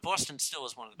Boston still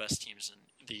is one of the best teams in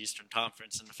the Eastern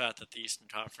Conference, and the fact that the Eastern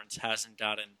Conference hasn't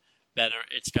gotten better,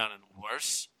 it's gotten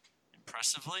worse,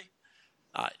 impressively,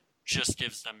 just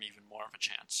gives them even more of a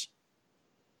chance.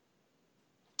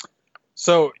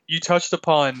 So you touched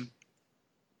upon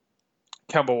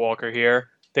Kemba Walker here.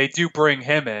 They do bring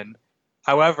him in.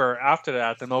 However, after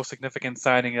that, the most significant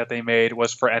signing that they made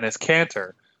was for Enes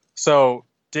Kanter. So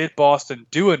did Boston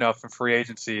do enough in free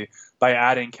agency by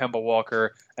adding Kemba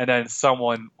Walker and then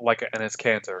someone like Enes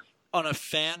Kanter? On a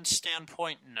fan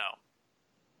standpoint, no.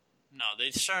 No,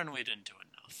 they certainly didn't do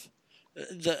enough.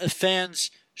 The fans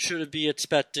should be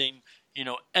expecting,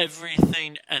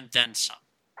 everything and then some.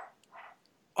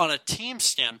 On a team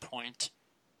standpoint,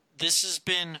 this has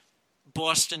been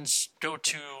Boston's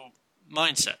go-to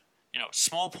mindset.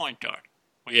 Small point guard.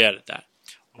 We added that.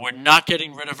 We're not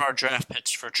getting rid of our draft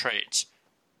picks for trades.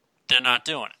 They're not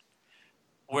doing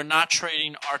it. We're not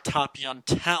trading our top young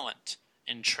talent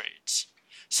in trades.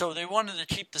 So they wanted to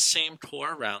keep the same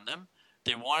core around them.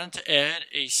 They wanted to add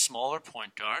a smaller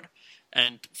point guard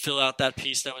and fill out that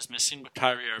piece that was missing with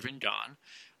Kyrie Irving gone.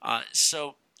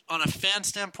 So on a fan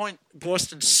standpoint,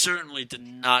 Boston certainly did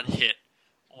not hit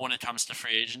when it comes to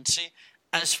free agency.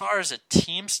 As far as a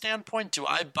team standpoint, do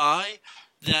I buy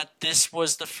that this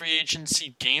was the free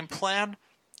agency game plan?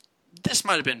 This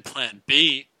might have been plan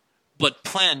B, but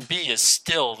plan B is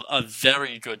still a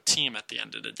very good team at the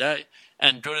end of the day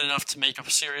and good enough to make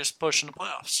a serious push in the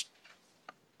playoffs.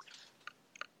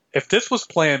 If this was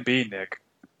plan B, Nick,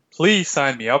 please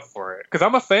sign me up for it, because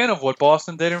I'm a fan of what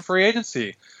Boston did in free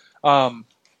agency.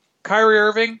 Kyrie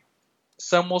Irving,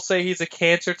 some will say he's a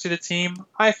cancer to the team.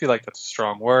 I feel like that's a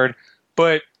strong word.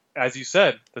 But as you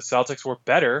said, the Celtics were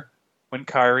better when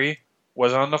Kyrie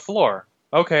was on the floor.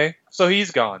 Okay, so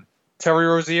he's gone. Terry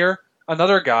Rozier,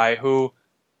 another guy who,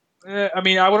 I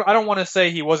don't want to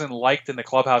say he wasn't liked in the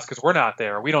clubhouse because we're not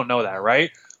there. We don't know that,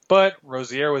 right? But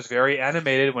Rozier was very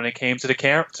animated when it came to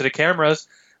the cameras,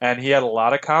 and he had a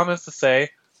lot of comments to say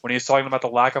when he was talking about the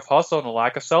lack of hustle and the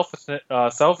lack of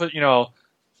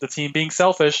the team being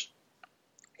selfish.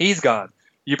 He's gone.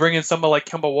 You bring in somebody like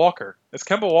Kemba Walker. Is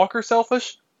Kemba Walker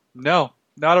selfish? No,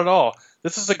 not at all.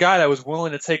 This is a guy that was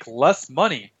willing to take less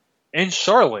money in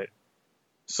Charlotte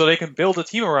so they can build a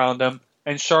team around him,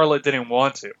 and Charlotte didn't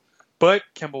want to. But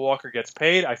Kemba Walker gets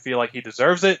paid. I feel like he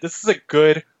deserves it. This is a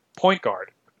good point guard,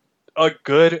 a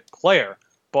good player.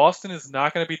 Boston is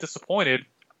not going to be disappointed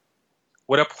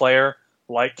with a player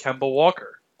like Kemba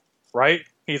Walker, right?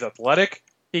 He's athletic.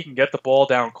 He can get the ball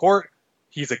down court.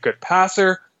 He's a good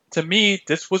passer. To me,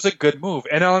 this was a good move.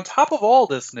 And on top of all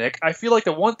this, Nick, I feel like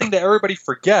the one thing that everybody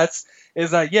forgets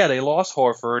is that, they lost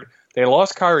Horford, they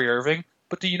lost Kyrie Irving,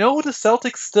 but do you know who the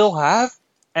Celtics still have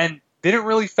and didn't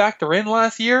really factor in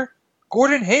last year?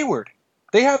 Gordon Hayward.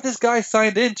 They have this guy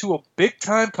signed into a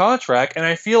big-time contract, and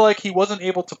I feel like he wasn't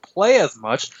able to play as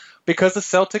much because the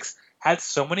Celtics had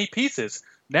so many pieces.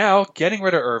 Now, getting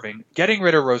rid of Irving, getting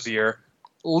rid of Rozier,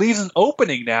 leaves an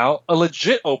opening now, a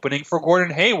legit opening for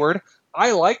Gordon Hayward.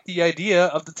 I like the idea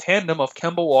of the tandem of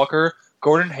Kemba Walker,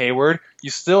 Gordon Hayward. You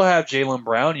still have Jaylen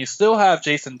Brown. You still have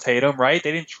Jason Tatum, right?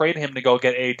 They didn't trade him to go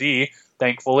get AD,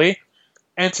 thankfully.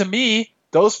 And to me,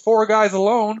 those four guys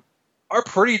alone are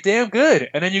pretty damn good.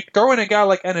 And then you throw in a guy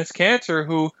like Enes Kanter,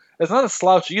 who is not a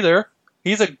slouch either.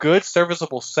 He's a good,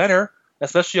 serviceable center,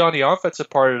 especially on the offensive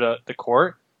part of the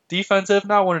court. Defensive,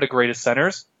 not one of the greatest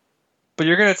centers. But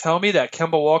you're going to tell me that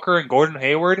Kemba Walker and Gordon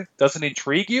Hayward doesn't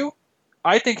intrigue you?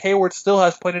 I think Hayward still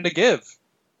has plenty to give.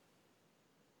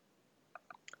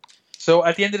 So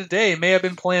at the end of the day, it may have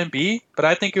been plan B, but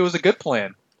I think it was a good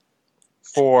plan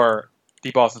for the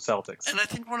Boston Celtics. And I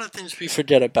think one of the things we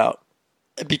forget about,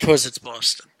 because it's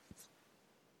Boston,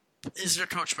 is their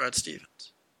coach, Brad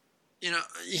Stevens.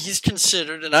 He's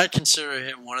considered, and I consider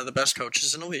him one of the best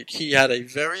coaches in the league. He had a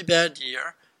very bad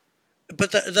year,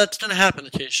 but that's going to happen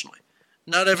occasionally.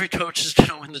 Not every coach is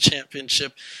going to win the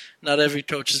championship. Not every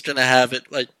coach is going to have it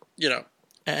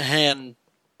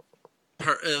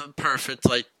perfect,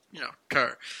 like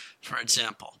Kerr, for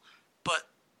example. But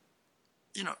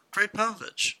Greg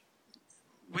Popovich,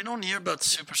 we don't hear about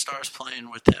superstars playing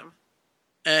with him.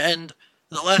 And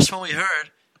the last one we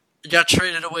heard, he got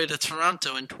traded away to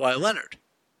Toronto in Kawhi Leonard.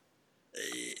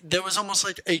 There was almost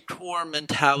like a core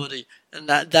mentality, and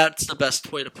that's the best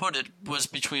way to put it, was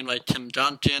between like Tim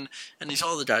Duncan and these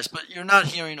other guys. But you're not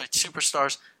hearing like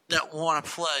superstars that want to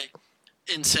play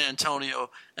in San Antonio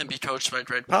and be coached by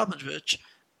Greg Popovich.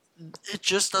 It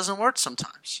just doesn't work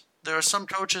sometimes. There are some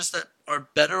coaches that are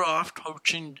better off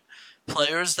coaching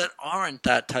players that aren't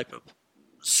that type of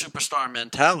superstar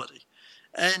mentality.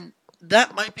 And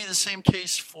that might be the same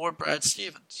case for Brad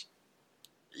Stevens.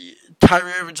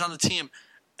 Kyrie Irving's on the team,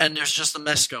 and there's just a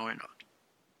mess going on.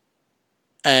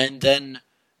 And then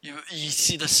you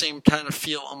see the same kind of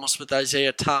feel almost with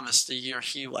Isaiah Thomas the year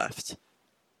he left.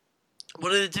 What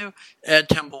did it do? Add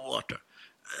Kemba Walker.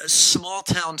 A small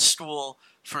town school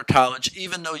for college,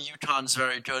 even though UConn's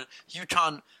very good.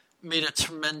 UConn made a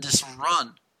tremendous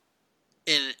run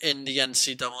in the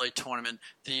NCAA tournament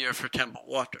the year for Kemba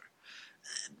Walker.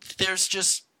 There's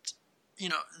just,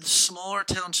 smaller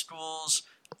town schools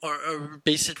are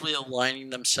basically aligning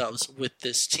themselves with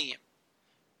this team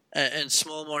and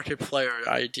small market player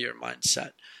idea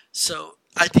mindset. So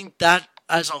I think that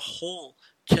as a whole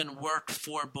can work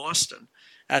for Boston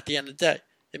at the end of the day.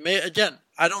 It may, again,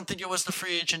 I don't think it was the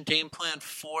free agent game plan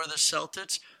for the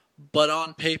Celtics, but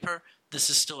on paper, this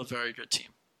is still a very good team.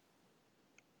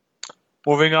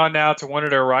 Moving on now to one of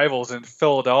their rivals in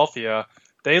Philadelphia.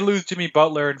 They lose Jimmy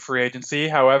Butler in free agency.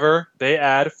 However, they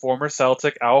add former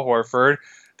Celtic Al Horford.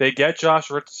 They get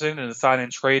Josh Richardson in a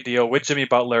sign-and-trade deal with Jimmy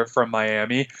Butler from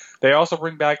Miami. They also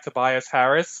bring back Tobias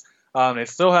Harris. They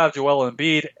still have Joel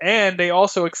Embiid. And they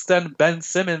also extend Ben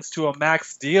Simmons to a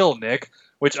max deal, Nick,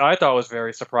 which I thought was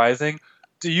very surprising.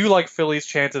 Do you like Philly's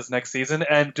chances next season?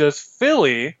 And does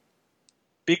Philly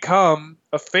become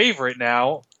a favorite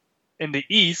now in the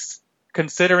East,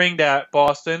 considering that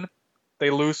Boston, they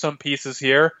lose some pieces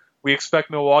here? We expect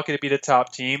Milwaukee to be the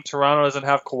top team. Toronto doesn't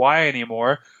have Kawhi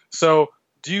anymore. So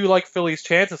do you like Philly's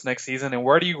chances next season, and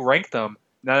where do you rank them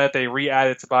now that they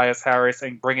re-added Tobias Harris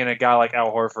and bring in a guy like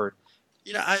Al Horford?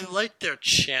 I like their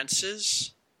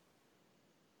chances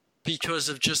because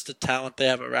of just the talent they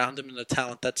have around them and the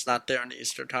talent that's not there in the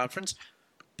Eastern Conference.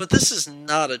 But this is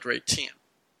not a great team.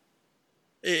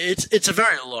 It's a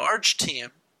very large team,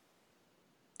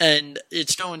 and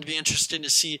it's going to be interesting to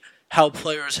see how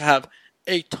players have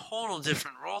a total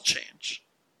different role change.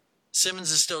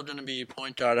 Simmons is still going to be a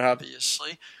point guard,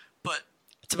 obviously, but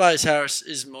Tobias Harris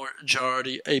is more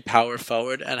majority a power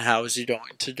forward, and how is he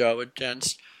going to go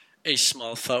against a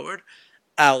small forward?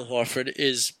 Al Horford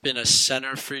has been a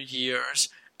center for years,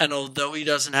 and although he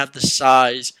doesn't have the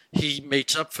size, he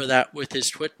makes up for that with his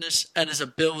quickness and his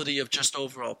ability of just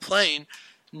overall playing.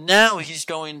 Now he's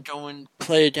going to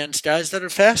play against guys that are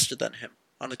faster than him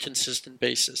on a consistent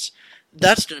basis.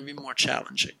 That's going to be more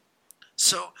challenging.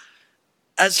 So,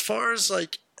 as far as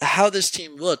how this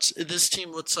team looks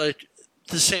like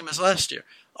the same as last year.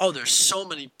 Oh, there's so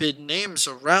many big names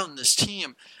around this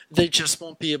team, they just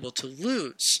won't be able to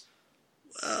lose.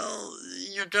 Well,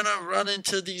 you're going to run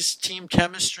into these team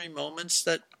chemistry moments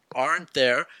that aren't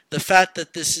there. The fact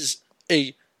that this is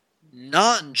a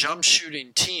non-jump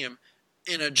shooting team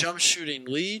in a jump shooting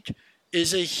league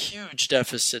is a huge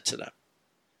deficit to them.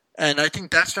 And I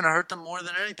think that's going to hurt them more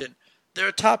than anything. They're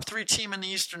a top 3 team in the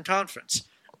Eastern Conference.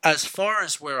 As far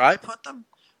as where I put them,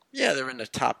 yeah, they're in the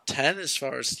top 10 as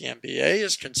far as the NBA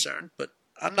is concerned, but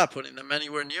I'm not putting them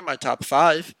anywhere near my top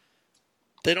 5.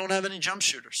 They don't have any jump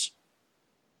shooters.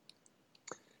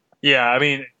 Yeah, I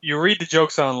mean, you read the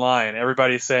jokes online.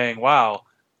 Everybody's saying, wow,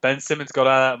 Ben Simmons got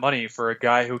all that money for a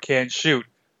guy who can't shoot.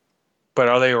 But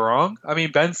are they wrong? I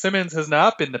mean, Ben Simmons has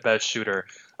not been the best shooter.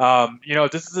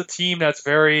 This is a team that's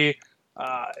very,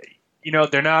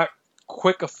 they're not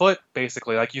quick afoot,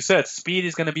 basically. Like you said, speed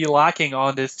is going to be lacking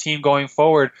on this team going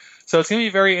forward. So it's going to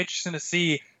be very interesting to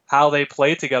see how they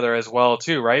play together as well,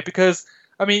 too, right? Because,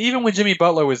 I mean, even when Jimmy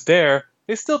Butler was there,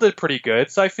 they still did pretty good.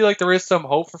 So I feel like there is some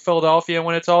hope for Philadelphia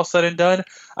when it's all said and done.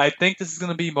 I think this is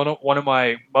going to be one of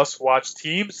my must-watch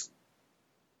teams,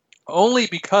 only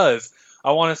because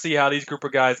I want to see how these group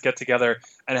of guys get together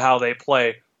and how they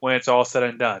play when it's all said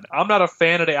and done. I'm not a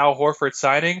fan of the Al Horford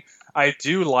signing. I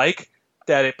do like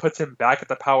that it puts him back at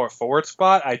the power forward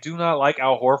spot. I do not like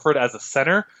Al Horford as a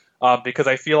center because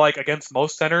I feel like against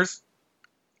most centers,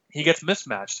 he gets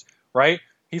mismatched, right?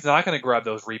 He's not going to grab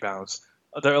those rebounds.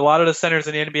 A lot of the centers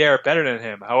in the NBA are better than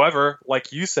him. However,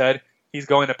 like you said, he's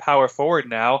going to power forward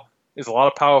now. There's a lot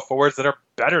of power forwards that are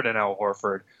better than Al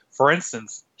Horford. For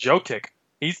instance, Jokic.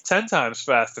 He's 10 times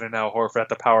faster than Al Horford at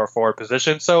the power forward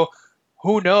position. So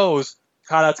who knows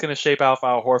how that's going to shape out for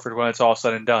Al Horford when it's all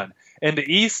said and done. In the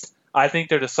East, I think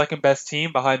they're the second best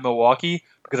team behind Milwaukee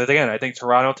because, again, I think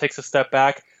Toronto takes a step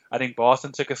back. I think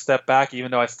Boston took a step back,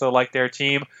 even though I still like their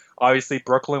team. Obviously,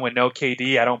 Brooklyn with no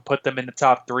KD, I don't put them in the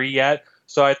top 3 yet.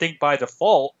 So I think by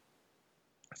default,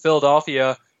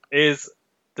 Philadelphia is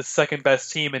the second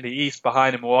best team in the East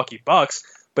behind the Milwaukee Bucks.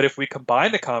 But if we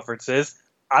combine the conferences,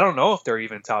 I don't know if they're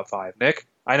even top 5, Nick.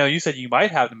 I know you said you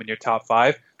might have them in your top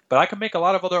 5, but I can make a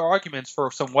lot of other arguments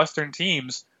for some Western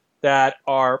teams that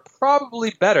are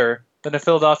probably better than the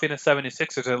Philadelphia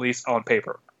 76ers, at least on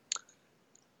paper.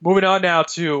 Moving on now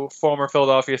to former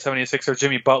Philadelphia 76er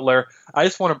Jimmy Butler. I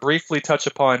just want to briefly touch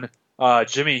upon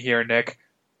Jimmy here, Nick.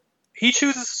 He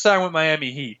chooses to sign with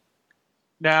Miami Heat.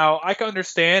 Now, I can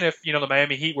understand if, the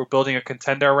Miami Heat were building a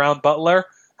contender around Butler.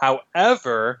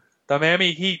 However, the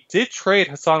Miami Heat did trade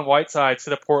Hassan Whiteside to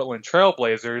the Portland Trail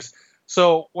Blazers.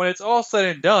 So when it's all said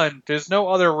and done, there's no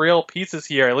other real pieces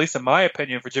here, at least in my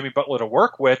opinion, for Jimmy Butler to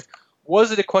work with.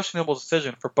 Was it a questionable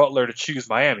decision for Butler to choose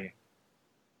Miami?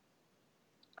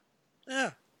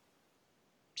 Yeah.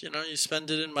 You spend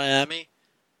it in Miami.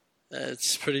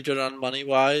 It's pretty good on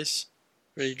money-wise.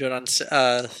 Pretty good on,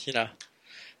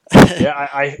 Yeah,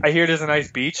 I hear there's a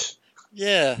nice beach.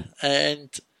 Yeah, and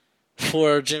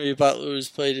for Jimmy Butler, who's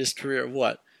played his career,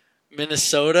 what?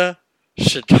 Minnesota,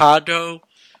 Chicago,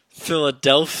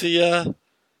 Philadelphia.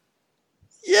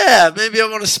 Yeah, maybe I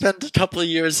want to spend a couple of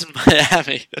years in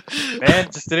Miami.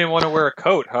 Man, just didn't want to wear a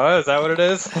coat, huh? Is that what it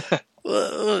is?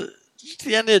 Well, at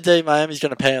the end of the day, Miami's going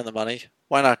to pay him the money.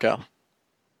 Why not go?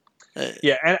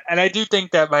 Yeah, and I do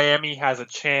think that Miami has a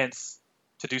chance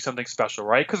to do something special,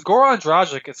 right? Because Goran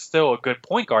Dragic is still a good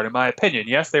point guard, in my opinion.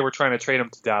 Yes, they were trying to trade him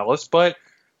to Dallas, but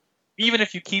even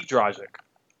if you keep Dragic,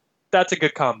 that's a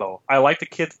good combo. I like the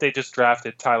kid that they just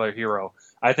drafted, Tyler Hero.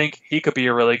 I think he could be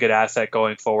a really good asset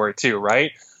going forward too,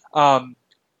 right?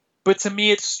 But to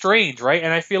me, it's strange, right?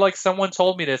 And I feel like someone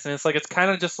told me this, and it's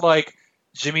kind of just like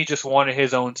Jimmy just wanted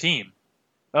his own team.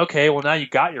 Okay, well now you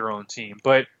got your own team,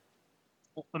 but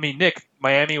I mean, Nick,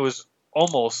 Miami was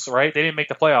almost, right? They didn't make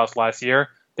the playoffs last year.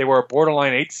 They were a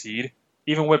borderline 8 seed.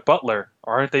 Even with Butler,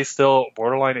 aren't they still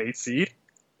borderline 8 seed?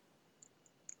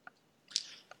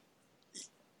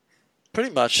 Pretty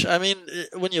much. I mean,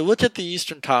 when you look at the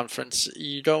Eastern Conference,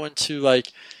 you go into,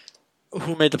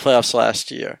 who made the playoffs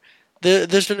last year.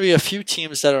 There's going to be a few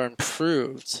teams that are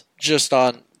improved just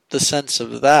on the sense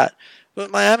of that.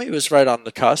 But Miami was right on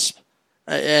the cusp.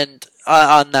 And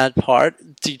on that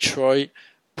part, Detroit,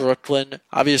 Brooklyn,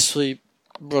 obviously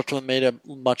Brooklyn made a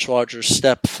much larger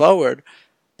step forward.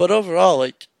 But overall,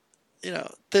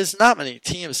 there's not many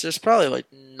teams. There's probably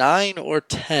 9 or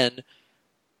 10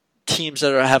 teams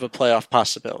that have a playoff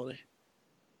possibility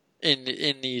in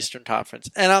the Eastern Conference.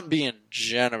 And I'm being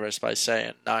generous by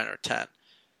saying 9 or 10.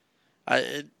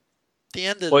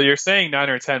 You're saying 9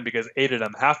 or 10 because 8 of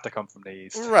them have to come from the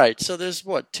East. Right. So there's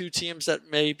 2 teams that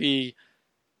may be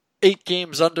 8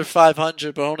 games under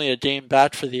 500, but only a game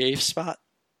back for the 8th spot.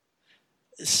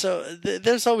 So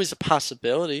there's always a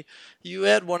possibility. You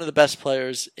add one of the best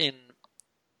players in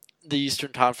the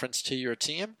Eastern Conference to your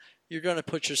team, you're going to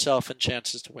put yourself in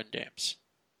chances to win games.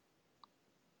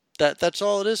 That's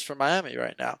all it is for Miami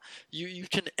right now. You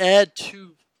can add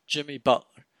to Jimmy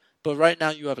Butler, but right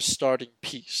now you have a starting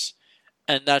piece,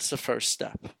 and that's the first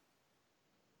step.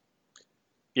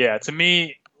 Yeah, to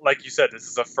me, like you said, this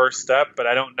is a first step, but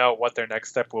I don't know what their next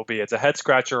step will be. It's a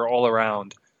head-scratcher all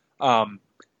around,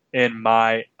 in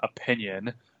my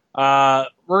opinion. We're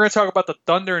going to talk about the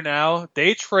Thunder now.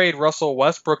 They trade Russell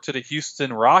Westbrook to the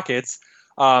Houston Rockets.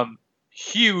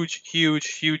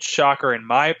 Huge shocker, in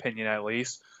my opinion, at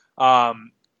least.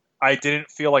 I didn't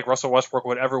feel like Russell Westbrook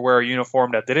would ever wear a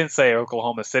uniform that didn't say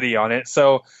Oklahoma City on it.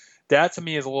 So that, to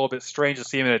me, is a little bit strange to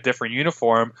see him in a different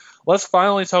uniform. Let's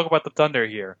finally talk about the Thunder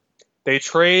here. They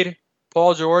trade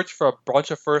Paul George for a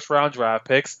bunch of first-round draft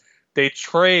picks. They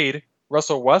trade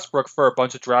Russell Westbrook for a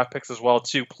bunch of draft picks as well,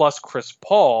 too, plus Chris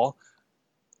Paul.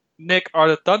 Nick, are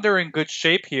the Thunder in good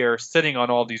shape here, sitting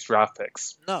on all these draft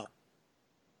picks? No.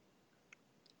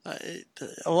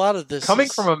 A lot of this coming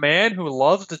from a man who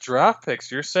loves the draft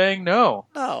picks, you're saying no.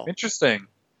 No. Interesting.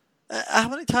 How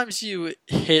many times do you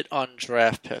hit on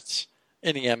draft picks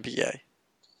in the NBA?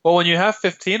 Well, when you have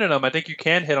 15 of them, I think you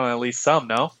can hit on at least some,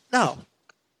 no? No.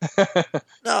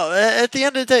 No, at the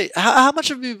end of the day, how much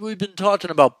have we been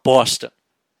talking about Boston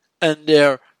and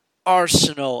their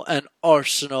arsenal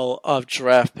of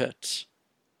draft picks?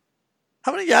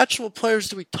 How many actual players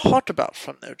do we talk about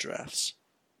from their drafts?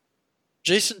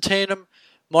 Jason Tatum,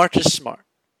 Marcus Smart.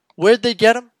 Where'd they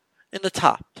get him? In the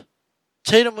top.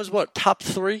 Tatum was what, top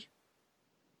 3?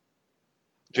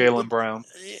 Jaylen Brown.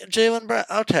 Jaylen Brown,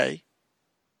 okay.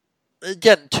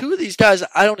 Again, 2 of these guys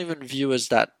I don't even view as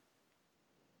that.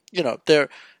 They're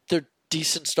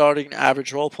decent starting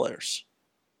average role players.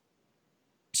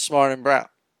 Smart and Brown.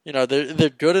 They're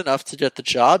good enough to get the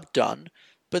job done,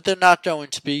 but they're not going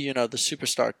to be, the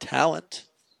superstar talent.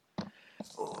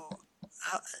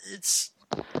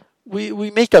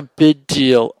 We make a big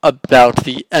deal about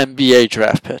the NBA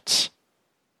draft picks.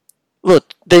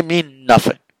 Look, they mean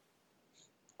nothing.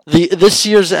 This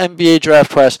year's NBA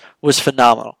draft class was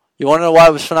phenomenal. You want to know why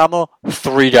it was phenomenal?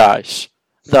 3 guys.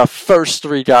 The first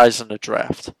 3 guys in the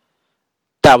draft.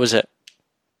 That was it.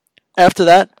 After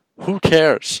that, who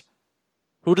cares?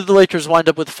 Who did the Lakers wind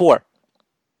up with 4?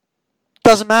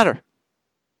 Doesn't matter.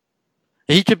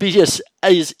 He could be as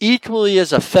equally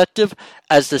as effective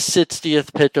as the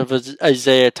 60th pick of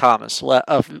Isaiah Thomas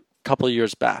a couple of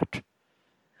years back.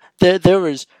 There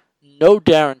is no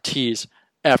guarantees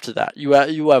after that. You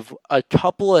have a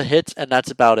couple of hits, and that's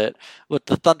about it. With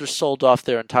the Thunder sold off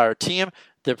their entire team,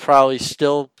 they're probably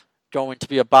still going to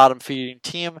be a bottom-feeding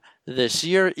team this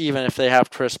year, even if they have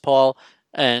Chris Paul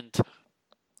and,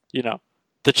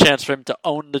 the chance for him to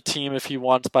own the team if he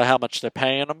wants by how much they're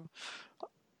paying him.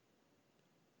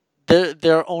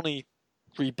 Their only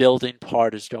rebuilding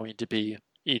part is going to be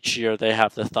each year they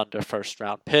have the Thunder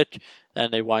first-round pick,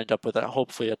 and they wind up with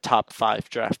hopefully a top 5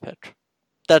 draft pick.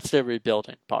 That's their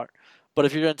rebuilding part. But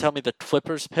if you're going to tell me the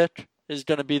Clippers pick is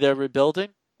going to be their rebuilding,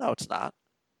 no, it's not.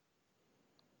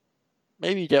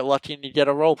 Maybe you get lucky and you get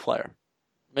a role player.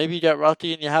 Maybe you get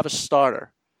lucky and you have a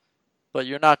starter. But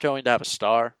you're not going to have a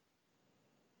star.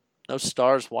 No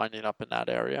stars winding up in that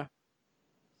area.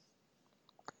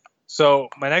 So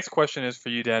my next question is for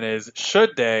you, Dan, is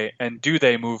should they and do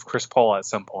they move Chris Paul at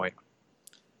some point?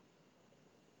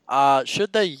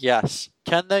 Should they? Yes.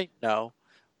 Can they? No.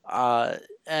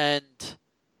 And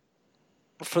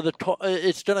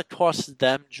it's going to cost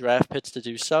them draft picks to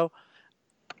do so.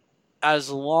 As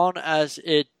long as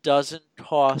it doesn't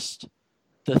cost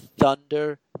the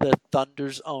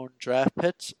Thunder's own draft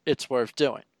picks, it's worth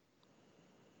doing.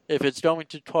 If it's going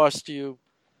to cost you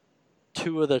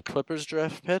 2 of the Clippers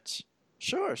draft picks,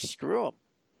 sure, screw them.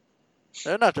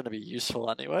 They're not going to be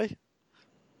useful anyway.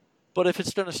 But if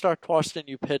it's going to start costing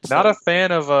you picks... Not a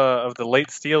fan of the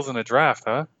late steals in the draft,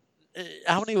 huh?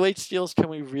 How many late steals can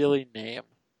we really name?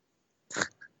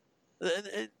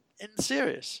 In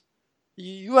serious.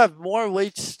 You have more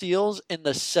late steals in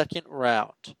the second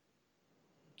round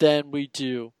than we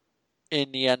do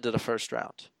in the end of the first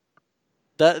round.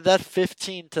 That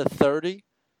 15 to 30...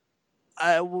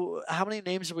 how many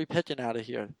names are we picking out of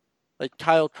here? Like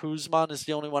Kyle Kuzma is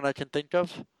the only one I can think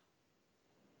of.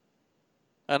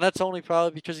 And that's only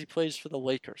probably because he plays for the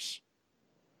Lakers.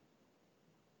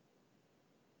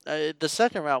 The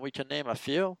second round, we can name a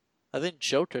few. I think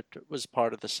Jokic was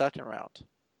part of the second round.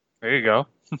 There you go.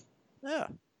 Yeah.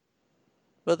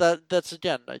 But that's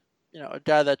again, a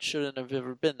guy that shouldn't have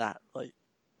ever been that. Like,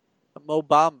 Mo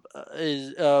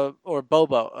Bamba or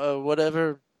Bobo,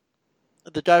 whatever.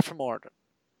 The guy from Oregon.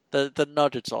 The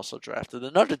Nuggets also drafted. The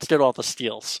Nuggets did all the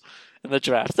steals in the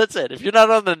draft. That's it. If you're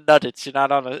not on the Nuggets,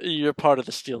 you're part of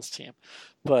the steals team.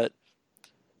 But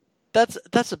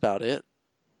that's about it.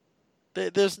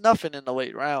 There's nothing in the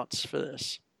late rounds for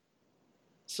this.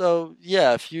 So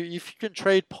yeah, if you can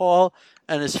trade Paul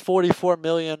and his $44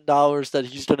 million that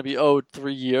he's going to be owed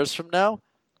 3 years from now,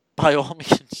 by all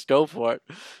means go for it.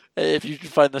 If you can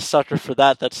find the sucker for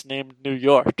that's named New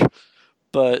York.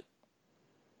 But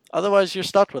otherwise, you're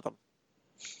stuck with him.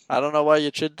 I don't know why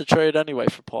you did the trade anyway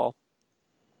for Paul.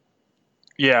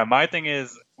 Yeah, my thing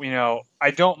is,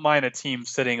 I don't mind a team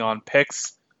sitting on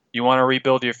picks. You want to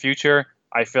rebuild your future?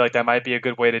 I feel like that might be a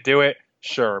good way to do it.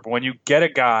 Sure. But when you get a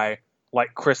guy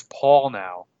like Chris Paul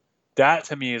now, that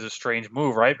to me is a strange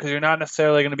move, right? Because you're not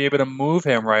necessarily going to be able to move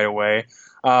him right away.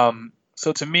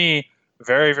 So to me,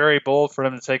 very, very bold for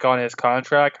him to take on his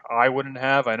contract. I wouldn't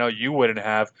have. I know you wouldn't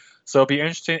have. So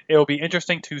it'll be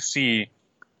interesting to see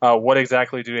what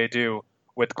exactly do they do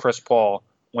with Chris Paul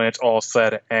when it's all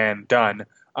said and done.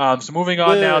 So moving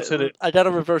on now to the... I got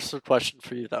a reverse question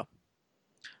for you, though.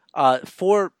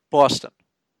 For Boston,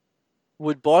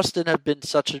 would Boston have been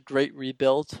such a great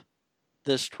rebuild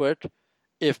this quick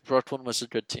if Brooklyn was a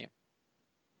good team?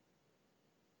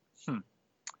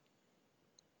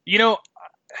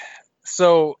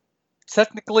 So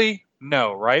technically,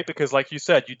 no, right? Because like you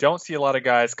said, you don't see a lot of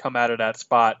guys come out of that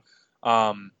spot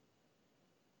in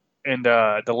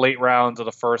the late rounds of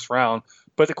the first round.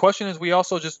 But the question is, we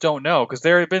also just don't know, because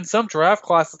there have been some draft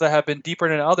classes that have been deeper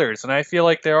than others. And I feel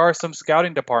like there are some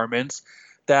scouting departments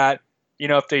that,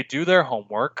 if they do their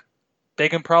homework, they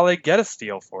can probably get a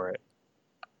steal for it.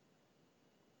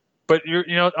 But,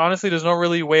 honestly, there's no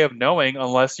really way of knowing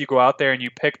unless you go out there and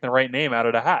you pick the right name out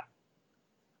of the hat.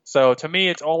 So to me,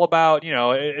 it's all about,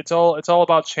 it's all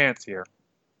about chance here.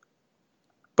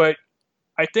 But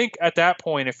I think at that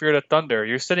point, if you're the Thunder,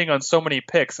 you're sitting on so many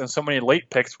picks and so many late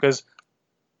picks because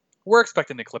we're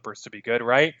expecting the Clippers to be good,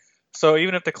 right? So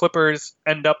even if the Clippers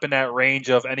end up in that range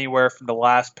of anywhere from the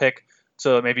last pick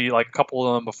to maybe like a couple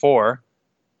of them before,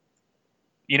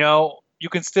 you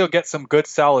can still get some good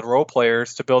solid role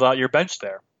players to build out your bench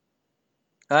there.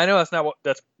 And I know it's not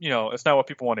what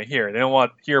people want to hear. They don't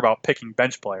want to hear about picking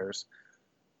bench players.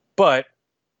 But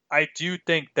I do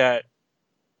think that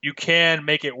you can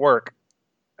make it work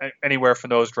anywhere from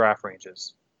those draft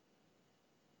ranges.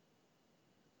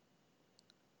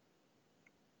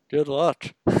 Good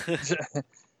luck.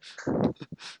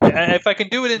 If I can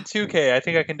do it in 2K, I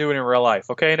think I can do it in real life.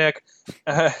 Okay, Nick?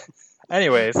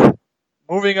 Anyways,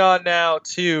 moving on now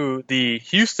to the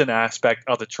Houston aspect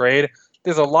of the trade.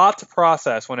 There's a lot to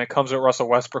process when it comes to Russell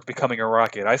Westbrook becoming a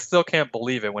Rocket. I still can't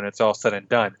believe it when it's all said and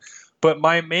done. But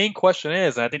my main question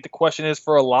is, and I think the question is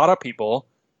for a lot of people,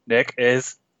 Nick,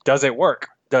 is does it work?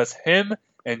 Does him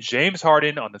and James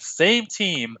Harden on the same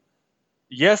team,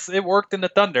 yes, it worked in the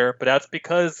Thunder, but that's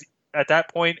because at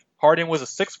that point, Harden was a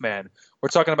sixth man. We're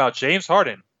talking about James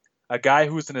Harden, a guy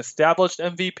who's an established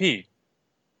MVP.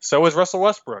 So is Russell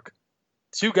Westbrook.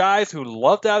 Two guys who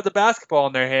love to have the basketball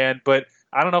in their hand, but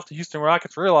I don't know if the Houston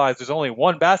Rockets realize there's only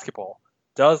one basketball.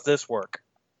 Does this work?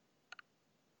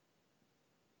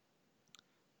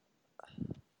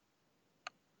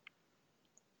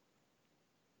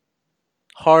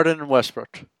 Harden and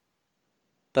Westbrook.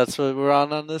 That's what we're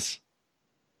on this?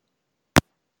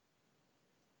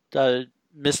 I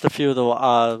missed a few of the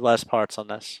last parts on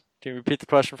this. Can you repeat the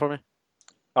question for me?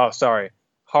 Oh, sorry.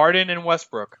 Harden and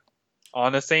Westbrook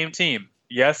on the same team.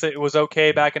 Yes, it was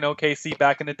okay back in OKC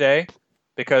back in the day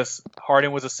because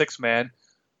Harden was a sixth man.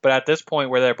 But at this point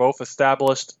where they're both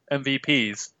established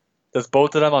MVPs, does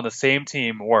both of them on the same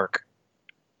team work?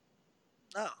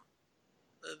 No.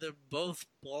 They're both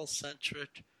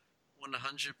ball-centric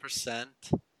 100%.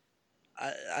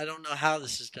 I don't know how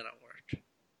this is going to work.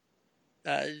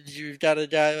 You've got a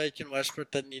guy like in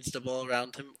Westbrook that needs the ball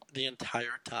around him the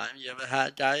entire time. You have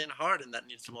a guy in Harden that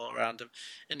needs the ball around him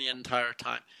in the entire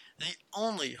time. The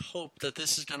only hope that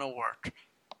this is going to work,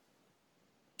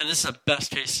 and this is a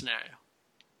best-case scenario,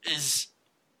 is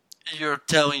you're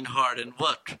telling Harden,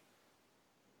 look,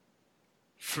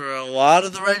 for a lot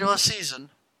of the regular season,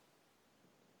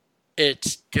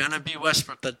 it's going to be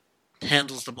Westbrook that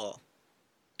handles the ball,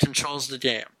 controls the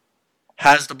game,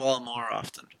 has the ball more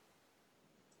often.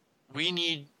 We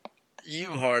need you,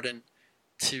 Harden,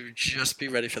 to just be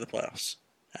ready for the playoffs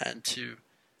and to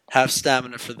have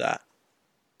stamina for that.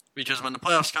 Because when the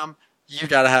playoffs come, you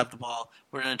got to have the ball.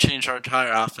 We're going to change our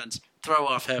entire offense, throw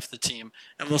off half the team,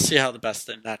 and we'll see how the best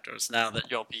thing that goes now that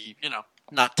you'll be,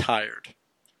 not tired.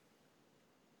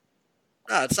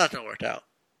 No, it's not going to work out.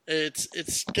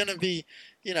 It's going to be,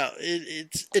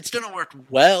 it's going to work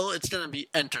well. It's going to be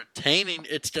entertaining.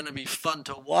 It's going to be fun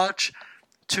to watch.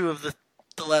 Two of the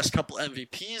last couple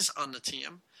MVPs on the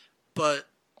team. But,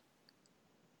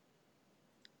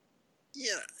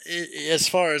 as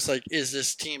far as, is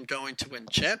this team going to win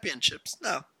championships?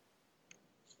 No.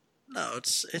 No,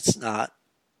 it's not.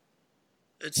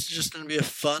 It's just going to be a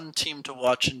fun team to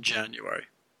watch in January.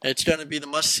 It's going to be the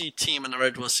must-see team in the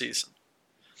regular season.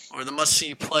 Or the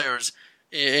must-see players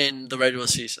in the regular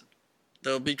season.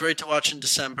 They'll be great to watch in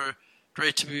December,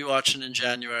 great to be watching in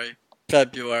January,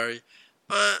 February.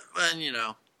 But when,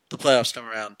 the playoffs come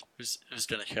around, who's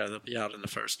going to care? They'll be out in the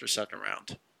first or second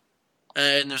round.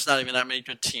 And there's not even that many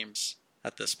good teams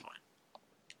at this point.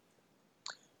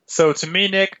 So to me,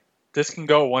 Nick, this can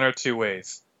go one or two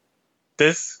ways.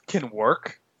 This can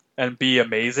work and be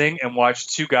amazing and watch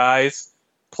two guys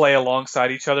play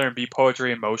alongside each other and be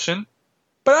poetry in motion.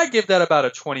 But I give that about a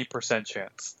 20%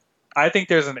 chance. I think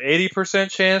there's an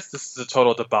 80% chance this is a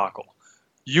total debacle.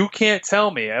 You can't tell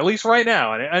me, at least right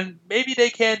now, and maybe they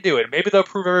can do it. Maybe they'll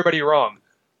prove everybody wrong.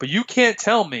 But you can't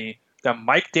tell me that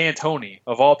Mike D'Antoni,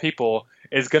 of all people,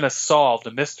 is going to solve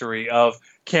the mystery of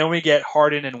can we get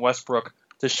Harden and Westbrook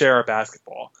to share a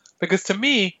basketball? Because to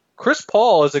me, Chris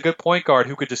Paul is a good point guard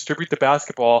who could distribute the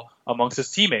basketball amongst his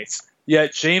teammates.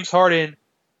 Yet James Harden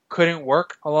couldn't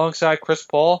work alongside Chris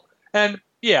Paul. And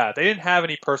yeah, they didn't have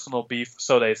any personal beef,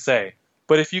 so they say.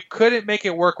 But if you couldn't make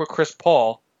it work with Chris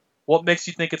Paul, what makes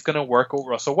you think it's going to work with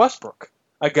Russell Westbrook?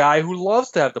 A guy who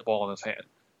loves to have the ball in his hand.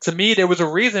 To me, there was a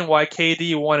reason why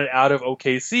KD wanted out of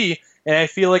OKC, and I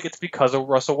feel like it's because of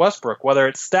Russell Westbrook. Whether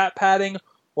it's stat padding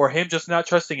or him just not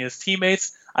trusting his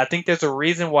teammates, I think there's a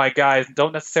reason why guys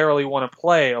don't necessarily want to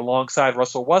play alongside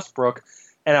Russell Westbrook,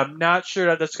 and I'm not sure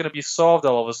that that's going to be solved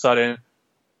all of a sudden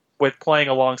with playing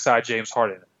alongside James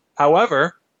Harden.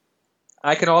 However,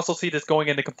 I can also see this going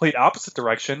in the complete opposite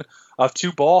direction of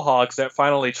two ball hogs that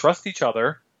finally trust each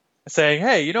other, saying,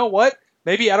 hey, you know what?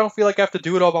 Maybe I don't feel like I have to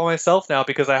do it all by myself now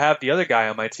because I have the other guy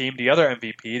on my team, the other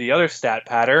MVP, the other stat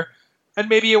patter, and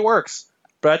maybe it works.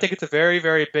 But I think it's a very,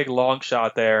 very big long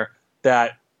shot there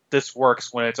that this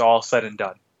works when it's all said and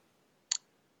done.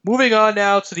 Moving on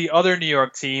now to the other New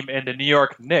York team and the New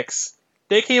York Knicks.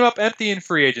 They came up empty in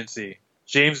free agency.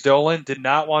 James Dolan did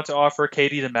not want to offer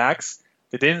KD the max.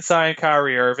 They didn't sign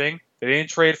Kyrie Irving. They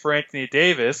didn't trade for Anthony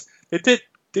Davis. They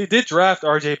did draft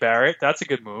RJ Barrett. That's a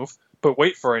good move. But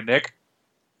wait for it, Nick.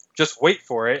 Just wait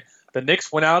for it. The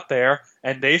Knicks went out there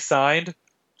and they signed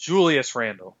Julius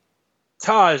Randle,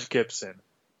 Taj Gibson,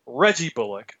 Reggie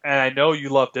Bullock. And I know you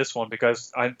love this one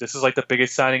because this is like the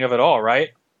biggest signing of it all, right?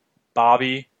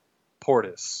 Bobby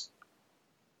Portis.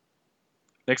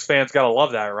 Knicks fans got to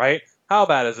love that, right? How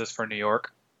bad is this for New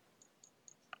York?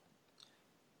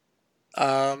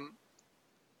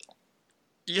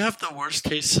 You have the worst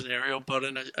case scenario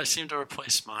button. I seem to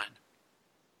replace mine.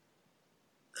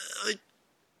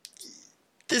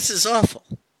 This is awful.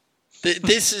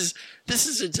 This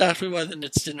is exactly why the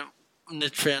Knicks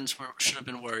fans should have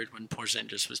been worried when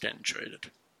Porzingis was getting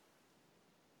traded.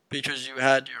 Because you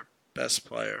had your best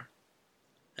player,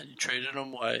 and you traded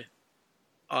him away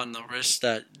on the risk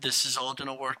that this is all going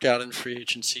to work out in free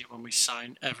agency when we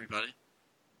sign everybody.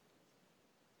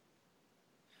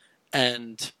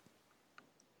 And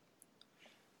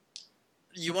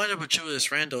you wind up with Julius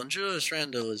Randle, and Julius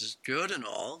Randle is good and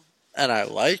all, and I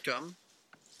like him.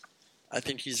 I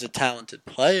think he's a talented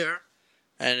player,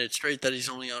 and it's great that he's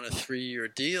only on a 3-year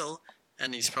deal,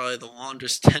 and he's probably the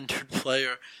longest tenured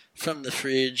player from the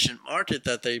free agent market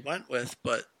that they went with,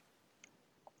 but,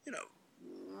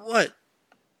 what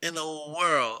in the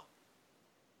world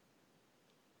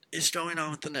is going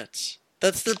on with the Nets?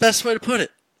 That's the best way to put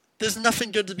it. There's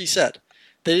nothing good to be said.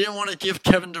 They didn't want to give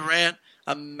Kevin Durant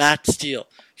a max deal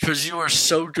because you were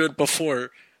so good before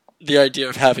the idea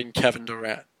of having Kevin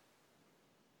Durant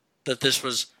that this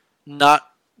was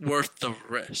not worth the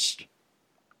risk.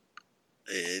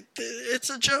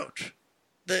 It's a joke.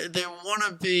 They want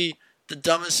to be the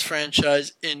dumbest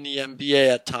franchise in the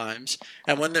NBA at times,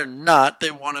 and when they're not, they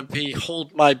want to be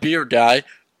hold my beer guy.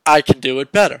 I can do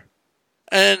it better.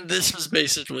 And this was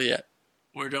basically it.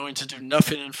 We're going to do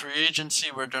nothing in free agency.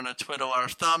 We're going to twiddle our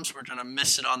thumbs. We're going to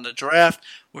miss it on the draft.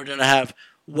 We're going to have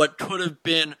what could have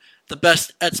been the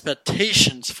best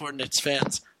expectations for Knicks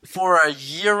fans for a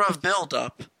year of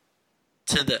build-up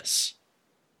to this.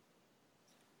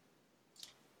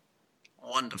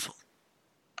 Wonderful.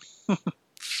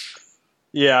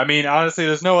 Yeah, I mean, honestly,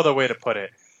 there's no other way to put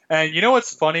it. And you know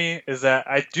what's funny is that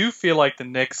I do feel like the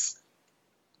Knicks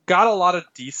got a lot of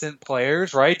decent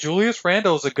players, right? Julius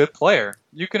Randle is a good player.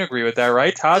 You can agree with that,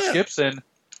 right? Taj Gibson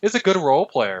is a good role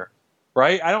player,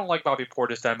 right? I don't like Bobby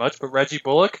Portis that much, but Reggie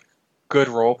Bullock, good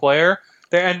role player.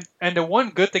 And the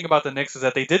one good thing about the Knicks is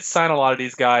that they did sign a lot of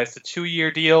these guys to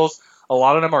 2-year deals. A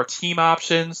lot of them are team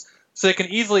options, so they can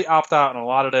easily opt out on a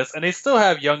lot of this. And they still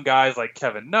have young guys like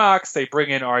Kevin Knox. They bring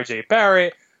in RJ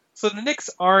Barrett. So the Knicks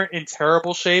aren't in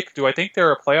terrible shape. Do I think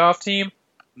they're a playoff team?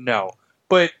 No.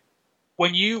 But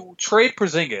when you trade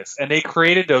Porzingis and they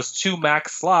created those 2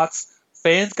 max slots,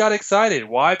 fans got excited.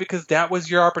 Why? Because that was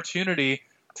your opportunity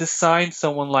to sign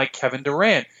someone like Kevin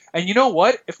Durant. And you know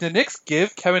what? If the Knicks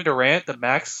give Kevin Durant the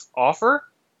max offer,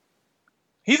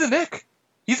 he's a Knick.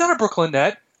 He's not a Brooklyn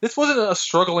Net. This wasn't a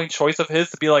struggling choice of his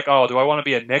to be like, oh, do I want to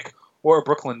be a Knick or a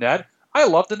Brooklyn Net? I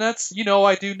love the Nets. You know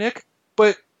I do, Nick.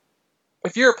 But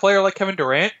if you're a player like Kevin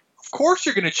Durant, of course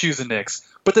you're going to choose the Knicks.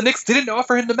 But the Knicks didn't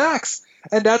offer him the max.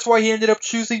 And that's why he ended up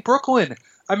choosing Brooklyn.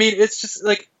 I mean, it's just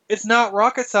like, it's not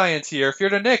rocket science here. If you're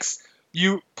the Knicks,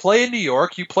 you play in New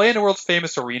York, you play in the world's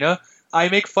famous arena. I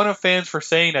make fun of fans for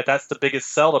saying that that's the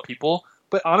biggest sell to people,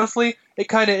 but honestly, it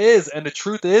kind of is. And the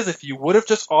truth is, if you would have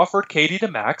just offered KD the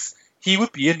max, he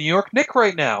would be a New York Knick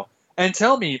right now. And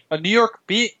tell me, a New York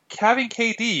having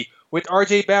KD with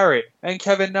RJ Barrett and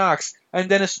Kevin Knox and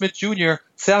Dennis Smith Jr.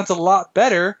 sounds a lot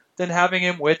better than having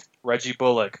him with Reggie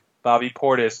Bullock, Bobby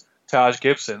Portis, Taj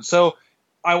Gibson. So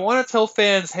I want to tell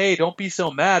fans, hey, don't be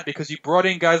so mad because you brought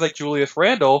in guys like Julius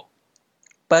Randle,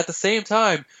 but at the same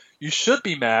time, you should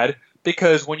be mad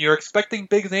because when you're expecting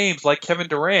big names like Kevin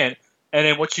Durant, and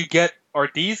then what you get are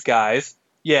these guys,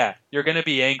 yeah, you're going to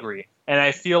be angry. And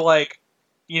I feel like,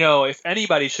 if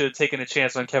anybody should have taken a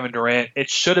chance on Kevin Durant, it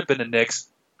should have been the Knicks.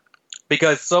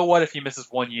 Because so what if he misses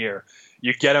 1 year?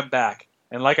 You get him back.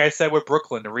 And like I said with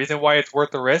Brooklyn, the reason why it's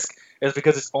worth the risk is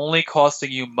because it's only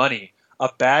costing you money. A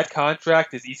bad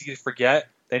contract is easy to forget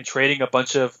than trading a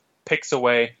bunch of picks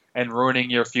away and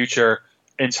ruining your future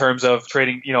in terms of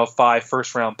trading, 5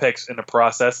 first-round picks in the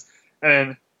process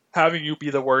and having you be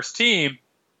the worst team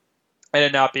and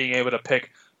then not being able to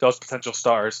pick those potential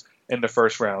stars in the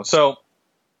first round. So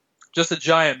just a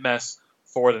giant mess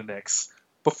for the Knicks.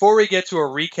 Before we get to a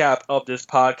recap of this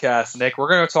podcast, Nick, we're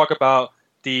going to talk about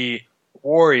the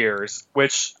Warriors,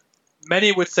 which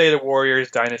many would say the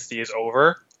Warriors dynasty is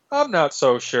over. I'm not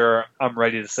so sure I'm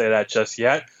ready to say that just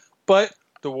yet. But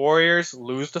the Warriors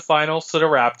lose the finals to the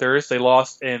Raptors. They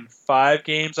lost in 5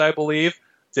 games, I believe.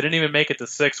 Didn't even make it to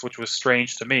 6, which was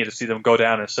strange to me to see them go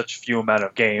down in such few amount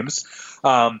of games.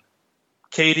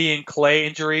 KD and Klay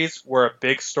injuries were a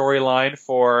big storyline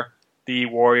for the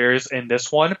Warriors in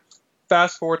this one.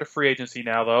 Fast forward to free agency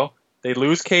now, though. They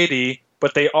lose KD,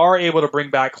 but they are able to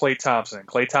bring back Klay Thompson.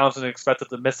 Klay Thompson is expected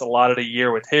to miss a lot of the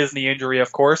year with his knee injury,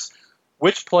 of course.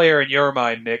 Which player in your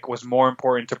mind, Nick, was more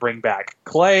important to bring back,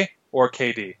 Klay or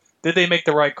KD? Did they make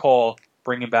the right call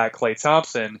bringing back Klay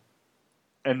Thompson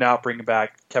and not bringing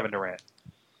back Kevin Durant?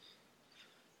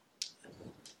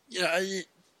 Yeah,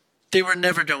 they were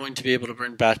never going to be able to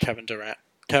bring back Kevin Durant.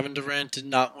 Kevin Durant did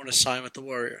not want to sign with the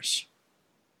Warriors.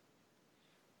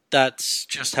 That's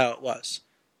just how it was.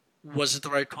 Was it the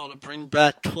right call to bring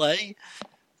back Klay?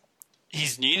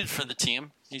 He's needed for the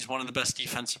team. He's one of the best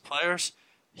defensive players.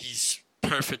 He's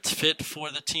perfect fit for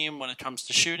the team when it comes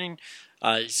to shooting.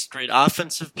 He's a great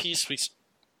offensive piece. We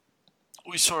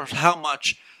saw how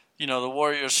much, the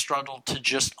Warriors struggled to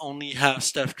just only have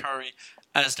Steph Curry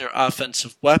as their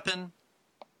offensive weapon.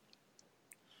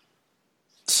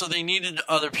 So they needed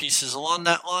other pieces along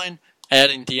that line.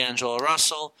 Adding D'Angelo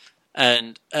Russell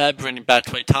and bringing back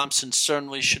Klay Thompson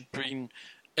certainly should bring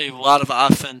a lot of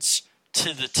offense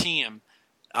to the team.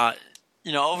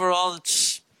 Overall,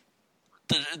 it's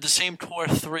the same core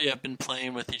 3 have been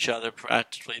playing with each other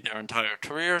practically their entire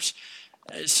careers.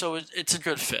 So it's a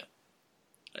good fit.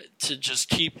 To just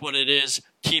keep what it is,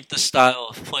 keep the style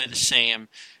of play the same,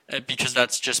 because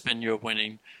that's just been your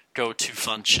winning go-to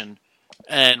function.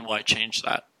 And why change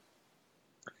that?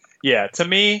 Yeah, to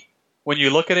me, when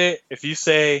you look at it, if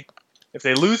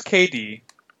they lose KD,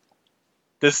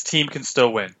 this team can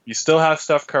still win. You still have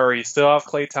Steph Curry, you still have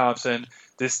Klay Thompson.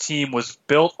 This team was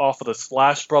built off of the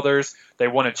Splash Brothers. They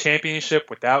won a championship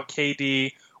without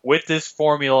KD. With this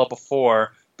formula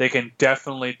before, they can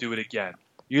definitely do it again.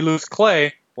 You lose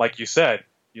Klay, like you said,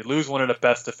 you lose one of the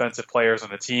best defensive players on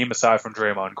the team aside from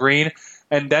Draymond Green.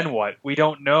 And then what? We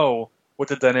don't know what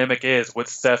the dynamic is with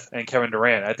Steph and Kevin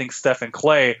Durant. I think Steph and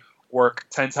Klay work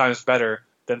 10 times better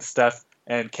than Steph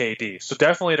and KD. So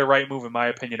definitely the right move, in my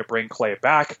opinion, to bring Klay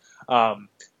back,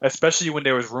 especially when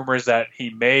there was rumors that he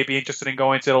may be interested in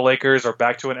going to the Lakers or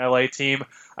back to an LA team.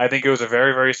 I think it was a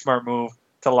very, very smart move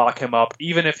to lock him up.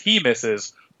 Even if he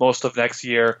misses most of next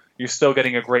year, you're still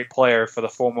getting a great player for the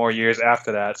 4 more years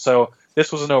after that. So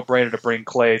this was a no-brainer to bring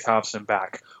Klay Thompson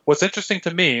back. What's interesting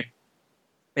to me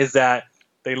is that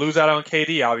they lose out on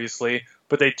KD, obviously,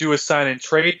 but they do a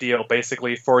sign-and-trade deal,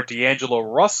 basically, for D'Angelo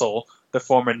Russell, the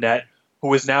former Net,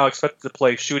 who is now expected to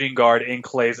play shooting guard in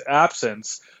Klay's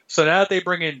absence. So now that they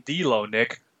bring in D'Lo,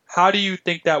 Nick, how do you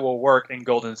think that will work in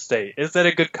Golden State? Is that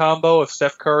a good combo of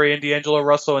Steph Curry and D'Angelo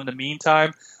Russell in the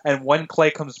meantime? And when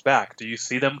Klay comes back, do you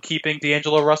see them keeping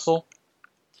D'Angelo Russell?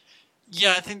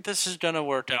 Yeah, I think this is going to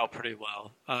work out pretty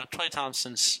well. Klay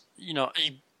Thompson's,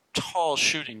 a tall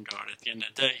shooting guard. At the end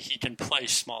of the day, he can play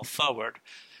small forward.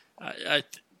 I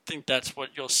think that's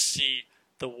what you'll see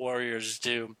the Warriors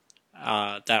do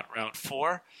that round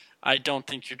 4. I don't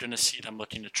think you're going to see them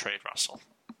looking to trade Russell.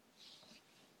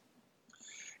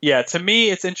 Yeah, to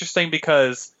me, it's interesting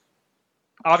because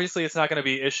obviously it's not going to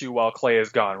be an issue while Klay is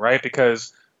gone, right?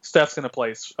 Because Steph's going to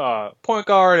play point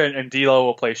guard and D'Lo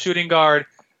will play shooting guard,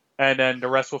 and then the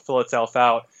rest will fill itself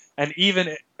out. And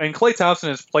Klay Thompson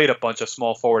has played a bunch of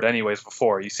small forward anyways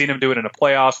before. You've seen him do it in the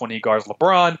playoffs when he guards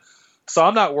LeBron, so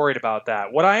I'm not worried about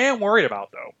that. What I am worried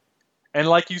about, though, and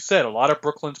like you said, a lot of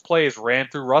Brooklyn's plays ran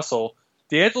through Russell.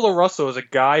 D'Angelo Russell is a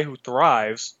guy who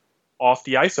thrives off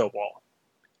the ISO ball.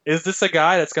 Is this a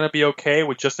guy that's going to be okay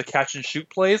with just the catch-and-shoot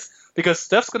plays? Because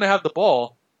Steph's going to have the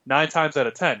ball 9 times out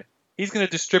of 10. He's going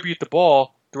to distribute the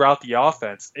ball throughout the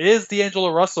offense. Is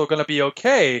D'Angelo Russell going to be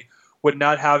okay with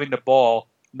not having the ball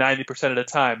 90% of the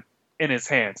time in his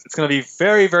hands? It's going to be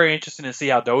very, very interesting to see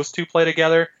how those two play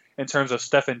together in terms of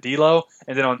Steph and D'Lo.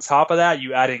 And then on top of that,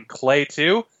 you add in Klay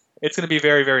too. It's going to be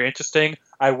very, very interesting.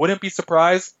 I wouldn't be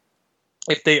surprised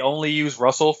if they only use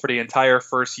Russell for the entire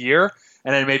first year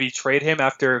and then maybe trade him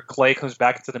after Klay comes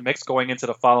back into the mix going into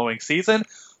the following season.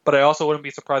 But I also wouldn't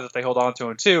be surprised if they hold on to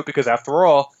him too, because after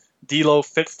all, D'Lo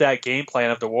fits that game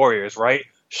plan of the Warriors, right?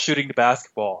 Shooting the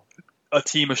basketball, a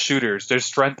team of shooters. Their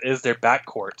strength is their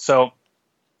backcourt. So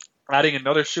adding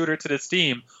another shooter to this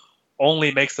team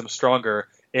only makes them stronger,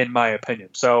 in my opinion.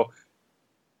 So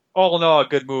all in all, a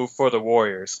good move for the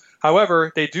Warriors.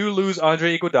 However, they do lose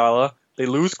Andre Iguodala. They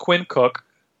lose Quinn Cook.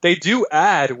 They do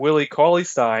add Willie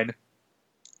Cauley-Stein.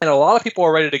 And a lot of people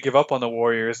are ready to give up on the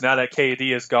Warriors now that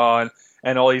KD is gone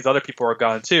and all these other people are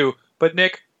gone too. But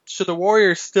Nick, should the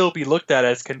Warriors still be looked at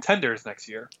as contenders next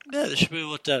year? Yeah, they should be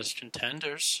looked at as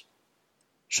contenders.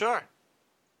 Sure.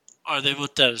 Are they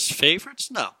looked at as favorites?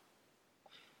 No.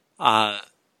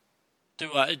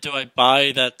 Do I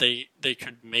buy that they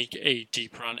could make a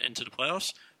deep run into the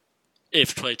playoffs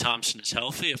if Klay Thompson is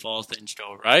healthy, if all things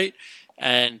go right,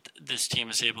 and this team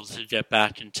is able to get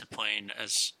back into playing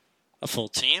as a full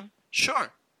team?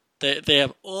 Sure. They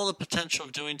have all the potential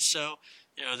of doing so.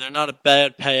 You know, they're not a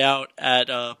bad payout at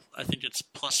I think it's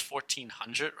plus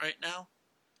 1,400 right now.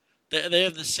 They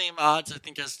have the same odds, I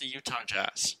think, as the Utah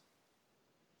Jazz.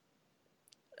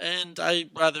 And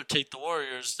I'd rather take the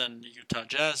Warriors than the Utah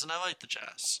Jazz, and I like the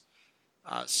Jazz.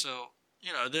 So,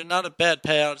 you know, they're not a bad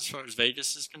payout as far as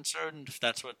Vegas is concerned, if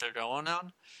that's what they're going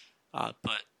on.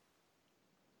 But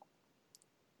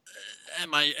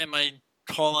am I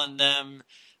calling them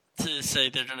to say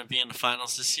they're going to be in the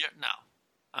finals this year? No,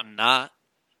 I'm not.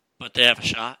 But they have a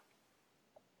shot.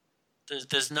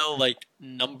 There's no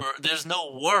number. There's no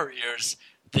Warriors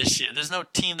this year. There's no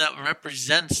team that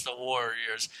represents the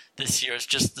Warriors this year. It's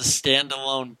just the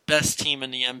standalone best team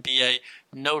in the NBA.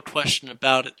 No question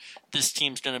about it. This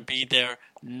team's going to be there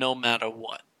no matter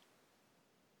what.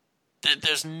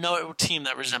 There's no team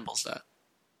that resembles that.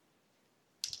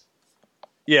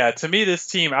 Yeah, to me, this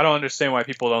team, I don't understand why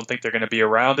people don't think they're going to be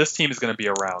around. This team is going to be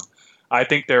around. I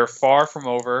think they're far from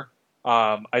over.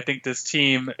 I think this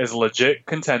team is a legit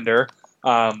contender.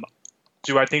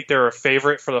 Do I think they're a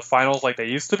favorite for the finals like they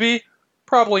used to be?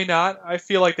 Probably not. I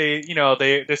feel like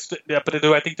but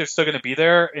do I think they're still going to be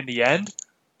there in the end?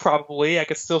 Probably. I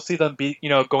could still see them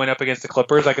going up against the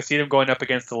Clippers. I could see them going up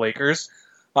against the Lakers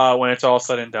when it's all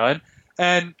said and done.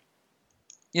 And,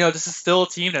 this is still a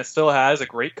team that still has a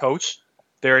great coach.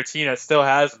 They're a team that still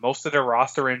has most of their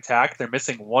roster intact. They're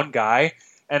missing one guy,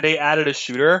 and they added a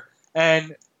shooter.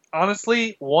 And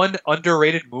honestly, one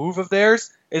underrated move of theirs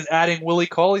is adding Willie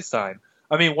Cauley-Stein.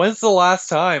 I mean, when's the last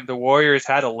time the Warriors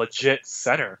had a legit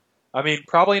center? I mean,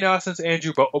 probably not since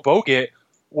Andrew Bogut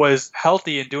was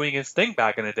healthy and doing his thing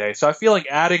back in the day. So I feel like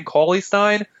adding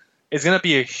Cauley-Stein is going to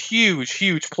be a huge,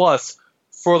 huge plus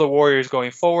for the Warriors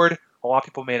going forward. A lot of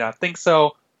people may not think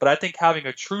so, but I think having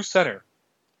a true center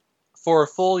for a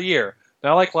full year,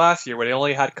 not like last year where they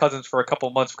only had Cousins for a couple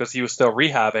months because he was still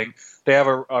rehabbing, they have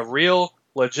a real,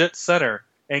 legit center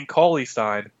in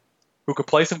Cauley-Stein who could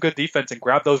play some good defense and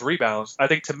grab those rebounds, I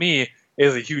think to me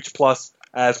is a huge plus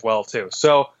as well too.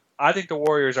 So I think the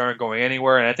Warriors aren't going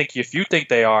anywhere, and I think if you think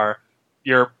they are,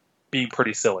 you're being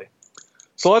pretty silly.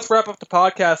 So let's wrap up the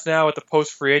podcast now with the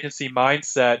post-free agency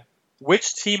mindset.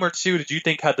 Which team or two did you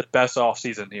think had the best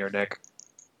offseason here, Nick?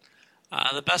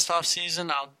 The best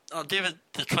offseason, I'll give it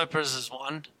the Clippers as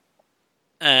one,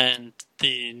 and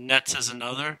the Nets as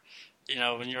another.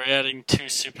 When you're adding two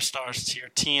superstars to your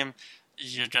team,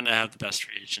 you're going to have the best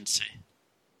free agency.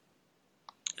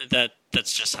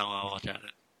 That's just how I look at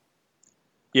it.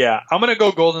 Yeah, I'm going to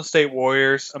go Golden State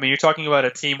Warriors. I mean, you're talking about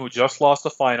a team who just lost the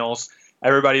finals.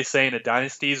 Everybody's saying the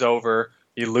dynasty's over.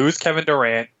 You lose Kevin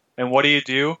Durant, and what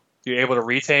do? You're able to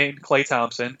retain Klay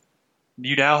Thompson.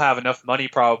 You now have enough money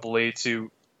probably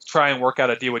to try and work out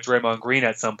a deal with Draymond Green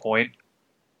at some point.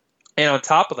 And on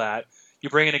top of that, you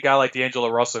bring in a guy like D'Angelo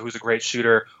Russell, who's a great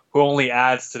shooter, who only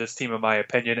adds to this team, in my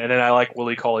opinion. And then I like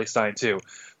Willie Cauley-Stein, too.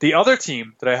 The other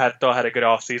team that I thought had a good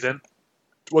offseason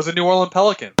was the New Orleans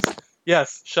Pelicans.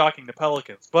 Yes, shocking, the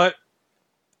Pelicans. But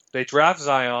they draft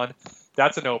Zion.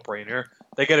 That's a no-brainer.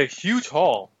 They get a huge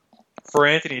haul for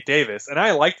Anthony Davis. And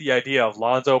I like the idea of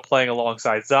Lonzo playing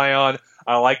alongside Zion.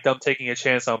 I like them taking a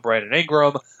chance on Brandon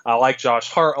Ingram. I like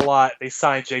Josh Hart a lot. They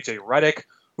signed J.J. Redick,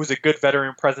 who's a good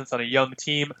veteran presence on a young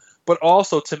team. But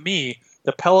also, to me,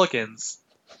 the Pelicans,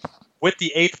 with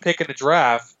the 8th pick in the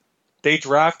draft, they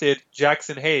drafted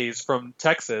Jackson Hayes from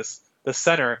Texas, the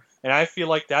center, and I feel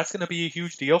like that's going to be a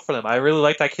huge deal for them. I really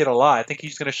like that kid a lot. I think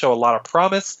he's going to show a lot of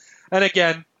promise. And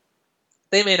again,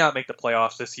 they may not make the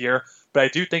playoffs this year, but I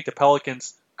do think the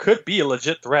Pelicans could be a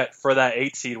legit threat for that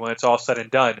 8 seed when it's all said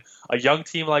and done. A young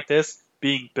team like this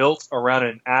being built around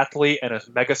an athlete and a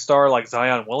megastar like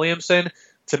Zion Williamson,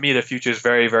 to me the future is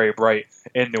very, very bright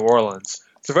in New Orleans.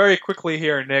 So very quickly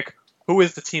here, Nick, who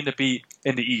is the team to beat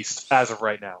in the East as of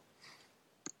right now?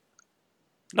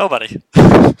 Nobody.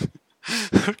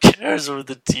 Who cares who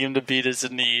the team to beat is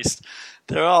in the East?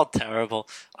 They're all terrible.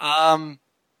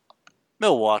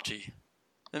 Milwaukee.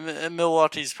 And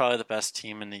Milwaukee's probably the best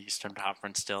team in the Eastern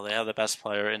Conference still. They have the best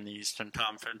player in the Eastern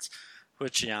Conference,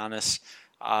 with Giannis.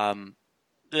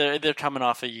 They're coming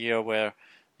off a year where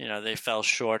they fell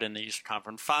short in the Eastern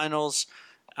Conference Finals.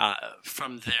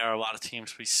 From there, a lot of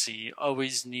teams we see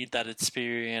always need that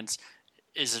experience.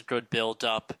 Is a good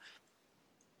build-up.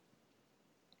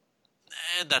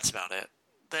 And that's about it.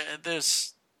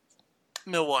 There's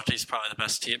Milwaukee's probably the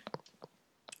best team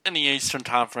in the Eastern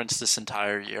Conference this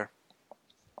entire year.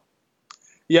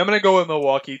 Yeah, I'm going to go with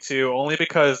Milwaukee too, only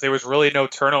because there was really no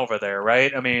turnover there,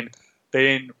 right?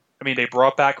 They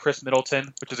brought back Chris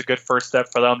Middleton, which is a good first step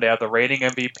for them. They have the reigning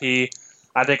MVP.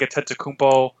 I think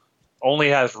Antetokounmpo only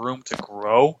has room to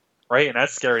grow, right? And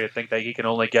that's scary to think that he can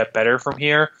only get better from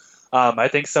here. I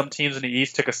think some teams in the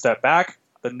East took a step back.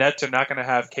 The Nets are not going to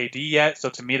have KD yet, so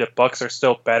to me, the Bucks are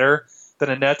still better than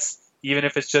the Nets, even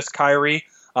if it's just Kyrie.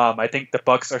 I think the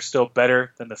Bucks are still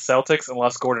better than the Celtics,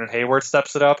 unless Gordon Hayward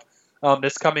steps it up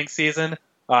this coming season.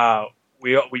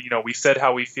 We said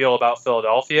how we feel about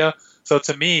Philadelphia. So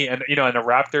to me, and the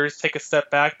Raptors take a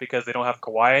step back because they don't have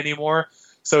Kawhi anymore.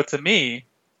 So to me,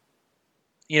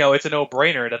 it's a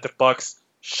no-brainer that the Bucks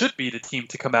should be the team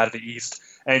to come out of the East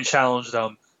and challenge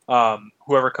them,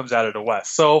 whoever comes out of the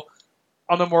West. So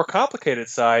on the more complicated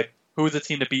side, who's the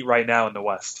team to beat right now in the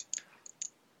West?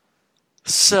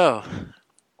 So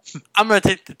I'm going to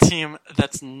take the team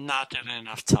that's not getting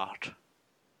enough talk.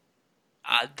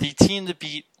 The team to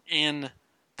beat in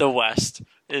the West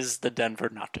is the Denver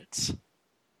Nuggets.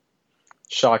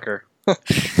 Shocker.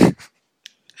 You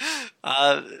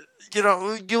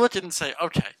look at it and say,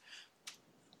 okay,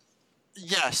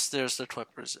 yes, there's the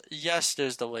Clippers, yes,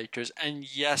 there's the Lakers, and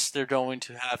yes, they're going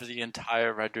to have the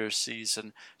entire regular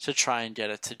season to try and get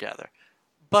it together.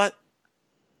 But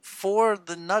for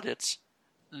the Nuggets,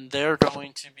 they're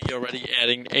going to be already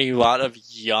adding a lot of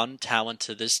young talent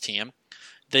to this team.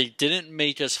 They didn't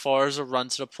make as far as a run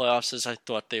to the playoffs as I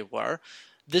thought they were.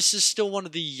 This is still one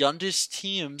of the youngest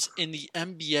teams in the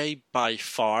NBA by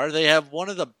far. They have one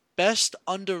of the best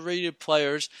underrated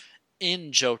players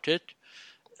in Jokic.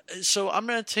 So I'm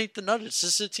going to take the Nuggets.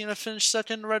 This is a team that finished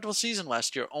second in the regular season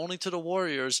last year, only to the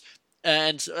Warriors,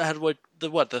 and had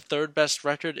the third best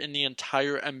record in the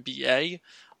entire NBA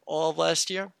all of last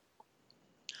year.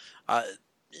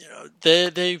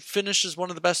 They finished as one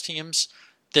of the best teams.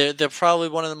 They're probably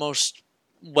one of the most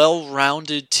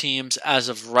well-rounded teams as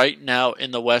of right now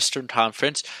in the Western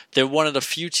Conference. They're one of the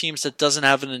few teams that doesn't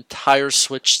have an entire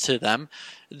switch to them,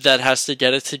 that has to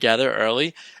get it together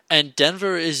early. And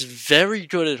Denver is very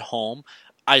good at home.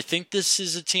 I think this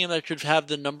is a team that could have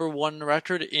the number one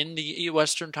record in the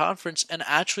Western Conference and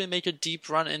actually make a deep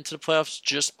run into the playoffs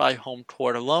just by home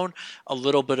court alone. A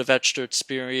little bit of extra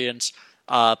experience,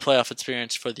 playoff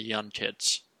experience for the young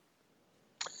kids.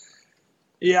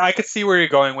 Yeah, I could see where you're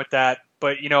going with that,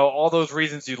 but all those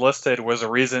reasons you listed was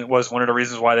one of the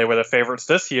reasons why they were the favorites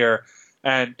this year,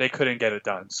 and they couldn't get it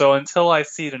done. So until I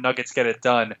see the Nuggets get it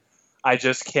done, I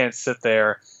just can't sit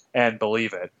there and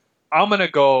believe it. I'm gonna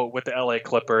go with the LA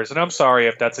Clippers, and I'm sorry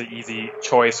if that's an easy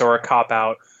choice or a cop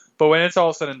out, but when it's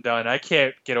all said and done, I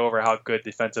can't get over how good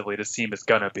defensively this team is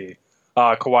gonna be.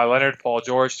 Kawhi Leonard, Paul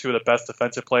George, two of the best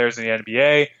defensive players in the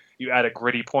NBA. You add a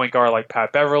gritty point guard like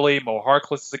Pat Beverly. Mo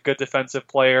Harkless is a good defensive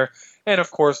player. And, of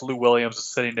course, Lou Williams is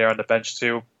sitting there on the bench,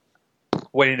 too,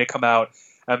 waiting to come out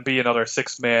and be another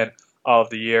sixth-man of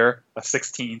the year, a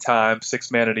 16-time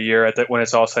sixth-man of the year when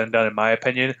it's all said and done, in my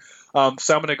opinion. So I'm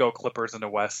going to go Clippers in the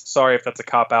West. Sorry if that's a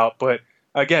cop-out, but,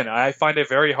 again, I find it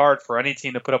very hard for any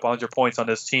team to put up 100 points on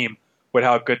this team with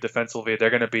how good defensively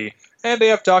they're going to be. And they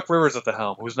have Doc Rivers at the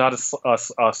helm, who's not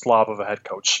a slob of a head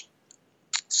coach.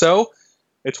 So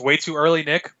it's way too early,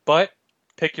 Nick, but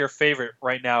pick your favorite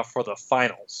right now for the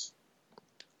finals.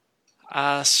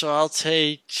 So I'll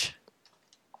take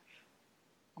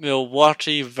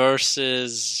Milwaukee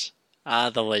versus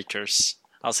the Lakers.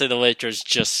 I'll say the Lakers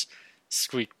just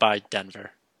squeaked by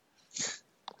Denver.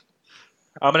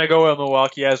 I'm going to go with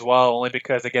Milwaukee as well, only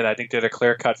because, again, I think they're the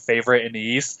clear-cut favorite in the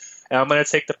East. And I'm going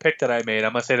to take the pick that I made.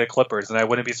 I'm going to say the Clippers, and I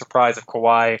wouldn't be surprised if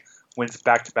Kawhi wins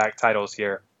back-to-back titles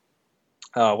here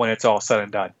when it's all said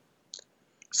and done.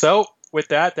 So, with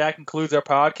that concludes our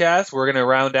podcast. We're going to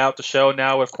round out the show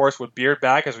now, of course, with Beard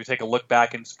Back as we take a look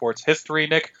back in sports history.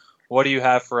 Nick, what do you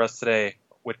have for us today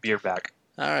with Beard Back?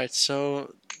 All right,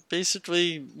 so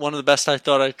basically one of the best I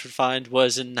thought I could find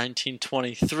was in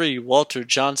 1923. Walter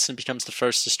Johnson becomes the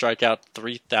first to strike out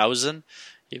 3,000.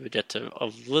 He would get to a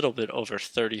little bit over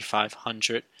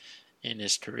 3,500 in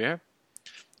his career.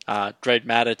 Greg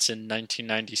Maddux in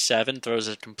 1997 throws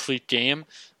a complete game.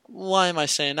 Why am I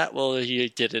saying that? Well, he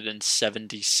did it in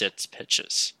 76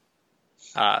 pitches.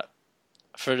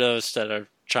 For those that are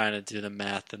trying to do the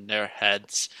math in their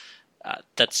heads,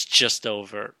 that's just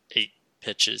over 8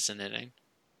 pitches an inning.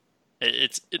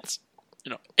 It's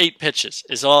 8 pitches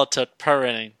is all it took per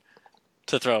inning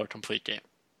to throw a complete game.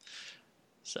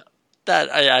 So that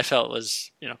I felt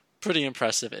was pretty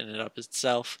impressive in and of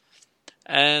itself.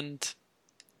 And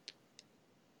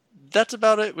that's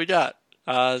about it we got.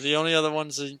 The only other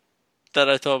ones that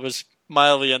I thought was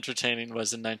mildly entertaining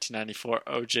was in 1994,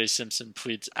 O.J. Simpson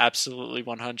pleads absolutely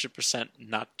 100%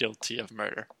 not guilty of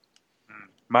murder.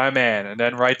 My man, and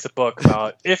then writes a book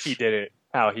about if he did it,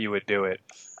 how he would do it.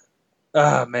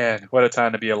 Ah, man, what a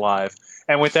time to be alive.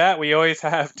 And with that, we always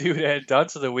have Dude and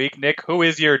Dunce of the Week. Nick, who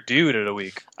is your Dude of the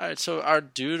Week? All right, so our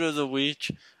Dude of the Week,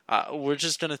 we're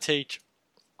just going to take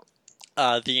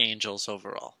the Angels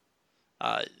overall.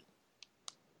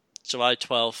 July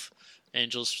 12th,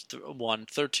 Angels won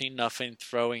 13-0,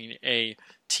 throwing a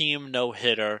team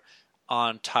no-hitter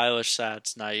on Tyler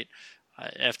Sadd's night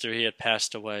after he had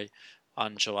passed away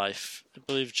on July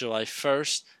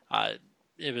 1st.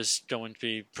 It was going to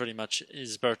be pretty much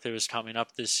his birthday was coming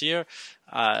up this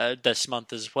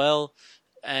month as well.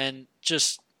 And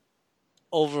just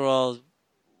overall,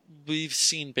 we've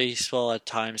seen baseball at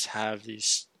times have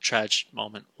these tragic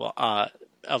moments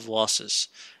of losses.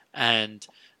 And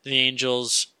the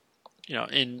Angels,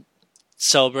 in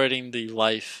celebrating the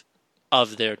life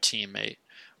of their teammate,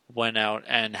 went out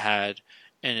and had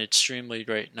an extremely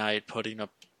great night, putting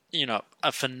up,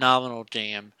 a phenomenal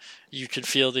game. You could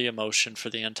feel the emotion for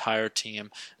the entire team.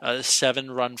 A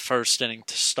 7-run first inning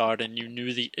to start, and you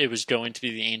knew it was going to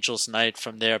be the Angels' night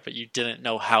from there, but you didn't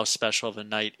know how special of a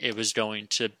night it was going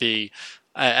to be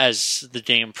as the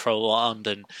game prolonged,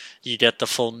 and you get the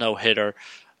full no-hitter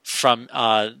from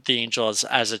the Angels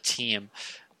as a team.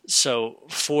 So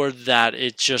for that,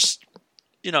 it just,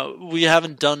 we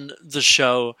haven't done the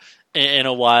show in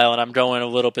a while, and I'm going a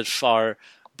little bit far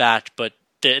back, but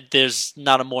there's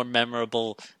not a more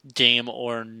memorable game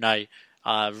or night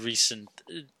recent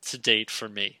to date for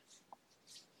me.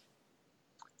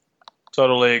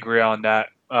 Totally agree on that,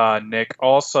 Nick.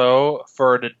 Also,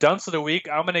 for the Dunce of the Week,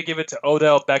 I'm going to give it to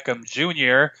Odell Beckham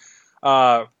Jr.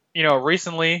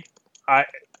 Recently,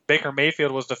 Baker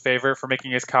Mayfield was the favorite for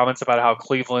making his comments about how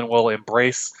Cleveland will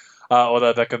embrace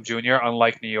Odell Beckham Jr.,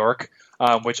 unlike New York,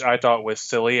 which I thought was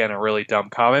silly and a really dumb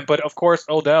comment. But, of course,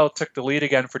 Odell took the lead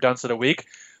again for Dunce of the Week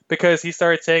because he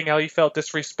started saying how he felt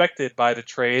disrespected by the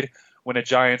trade when the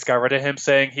Giants got rid of him,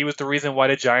 saying he was the reason why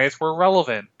the Giants were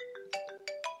relevant.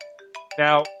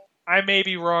 Now, I may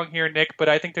be wrong here, Nick, but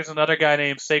I think there's another guy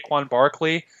named Saquon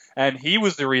Barkley, and he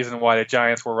was the reason why the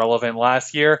Giants were relevant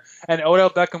last year. And Odell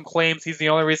Beckham claims he's the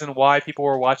only reason why people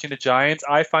were watching the Giants.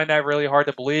 I find that really hard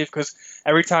to believe because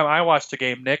every time I watched the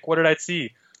game, Nick, what did I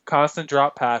see? Constant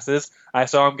drop passes. I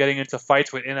saw him getting into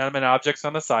fights with inanimate objects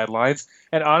on the sidelines.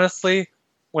 And honestly,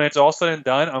 when it's all said and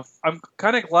done, I'm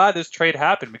kind of glad this trade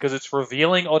happened because it's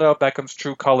revealing Odell Beckham's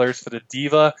true colors for the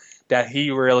diva that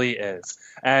he really is.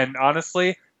 And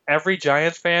honestly, every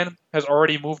Giants fan has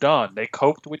already moved on. They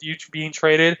coped with you being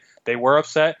traded. They were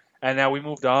upset, and now we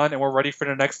moved on, and we're ready for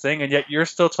the next thing. And yet you're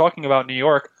still talking about New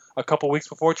York a couple weeks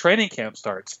before training camp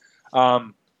starts.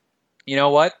 You know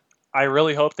what? I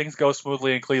really hope things go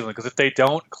smoothly in Cleveland, because if they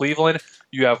don't, Cleveland,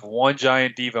 you have one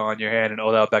giant diva on your hand in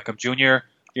Odell Beckham Jr.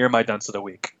 You're my Dunce of the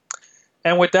Week.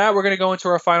 And with that, we're going to go into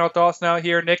our final thoughts now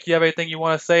here. Nick, you have anything you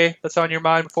want to say that's on your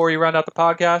mind before you round out the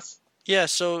podcast? Yeah,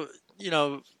 so,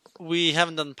 we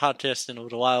haven't done the podcast in a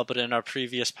little while, but in our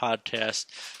previous podcast,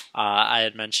 I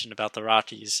had mentioned about the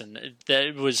Rockies, and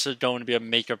it was going to be a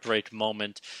make-or-break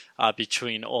moment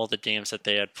between all the games that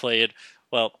they had played.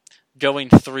 Well, going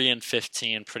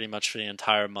 3-15 pretty much for the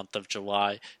entire month of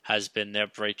July has been their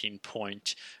breaking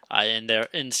point. And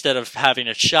instead of having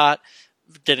a shot,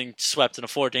 getting swept in a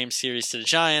 4-game series to the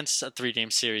Giants, a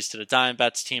 3-game series to the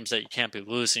Diamondbacks, teams that you can't be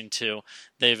losing to,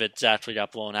 they've exactly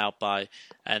got blown out by,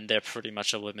 and they're pretty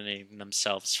much eliminating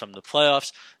themselves from the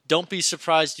playoffs. Don't be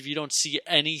surprised if you don't see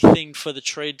anything for the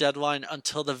trade deadline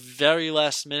until the very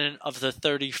last minute of the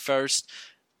 31st.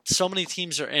 So many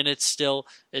teams are in it still.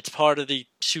 It's part of the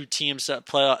 2 teams that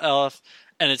play off,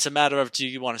 and it's a matter of, do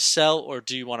you want to sell or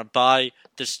do you want to buy?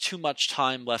 There's too much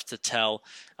time left to tell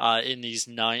in these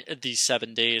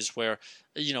 7 days where,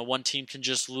 one team can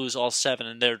just lose all 7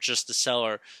 and they're just the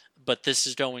seller. But this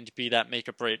is going to be that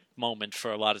make-or-break moment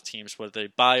for a lot of teams, whether they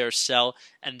buy or sell,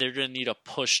 and they're going to need a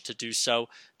push to do so.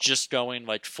 Just going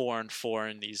like 4-4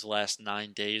 in these last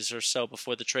 9 days or so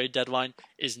before the trade deadline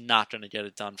is not going to get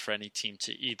it done for any team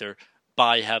to either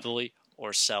buy heavily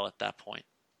or sell at that point.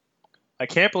 I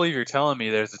can't believe you're telling me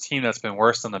there's a team that's been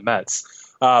worse than the Mets.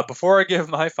 Before I give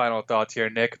my final thoughts here,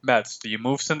 Nick, Mets, do you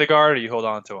move Syndergaard or do you hold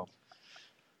on to him?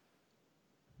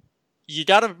 You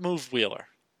got to move Wheeler.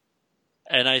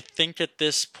 And I think at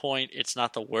this point, it's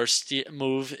not the worst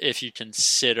move if you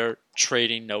consider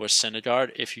trading Noah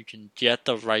Syndergaard, if you can get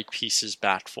the right pieces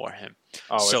back for him.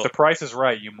 Oh, so, if the price is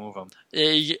right, you move him.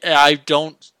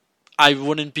 I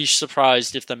wouldn't be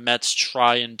surprised if the Mets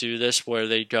try and do this where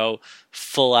they go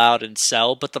full out and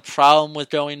sell. But the problem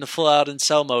with going to full out and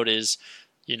sell mode is,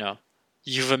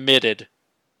 you've admitted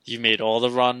you made all the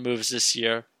wrong moves this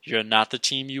year. You're not the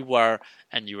team you were,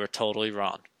 and you were totally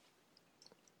wrong.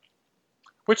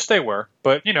 Which they were,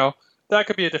 but that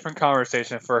could be a different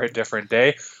conversation for a different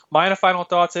day. My final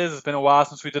thoughts is it's been a while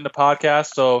since we did the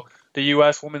podcast, so the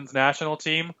U.S. women's national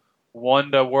team won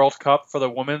the World Cup for the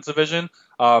women's division.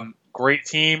 Great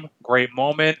team, great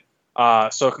moment.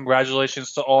 So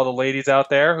congratulations to all the ladies out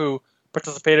there who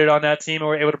participated on that team and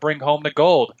were able to bring home the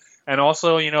gold. And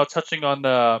also, touching on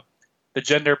the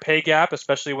gender pay gap,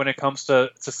 especially when it comes to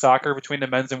soccer between the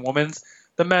men's and women's,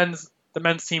 the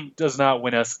men's team does not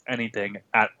win us anything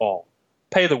at all.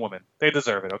 Pay the women. They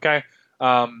deserve it, okay?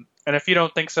 And if you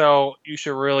don't think so, you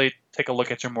should really take a look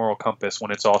at your moral compass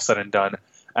when it's all said and done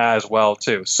as well,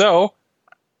 too. So,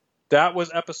 that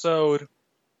was episode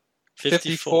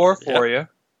 54 for you.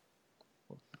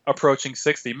 Approaching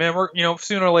 60. Man, we're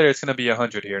sooner or later it's going to be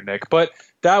 100 here, Nick. But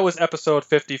that was episode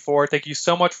 54. Thank you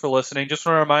so much for listening. Just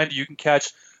want to remind you can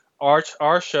catch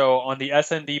our show on the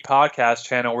SND podcast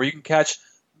channel, where you can catch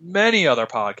many other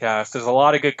podcasts. There's a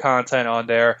lot of good content on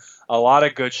there, a lot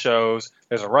of good shows.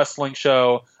 There's a wrestling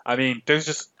show. I mean, there's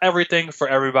just everything for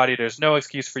everybody. There's no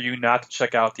excuse for you not to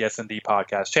check out the SND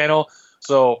podcast channel.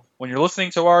 So when you're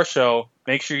listening to our show,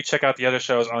 make sure you check out the other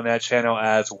shows on that channel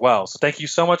as well. So thank you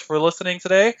so much for listening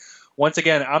today. Once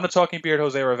again, I'm the Talking Beard,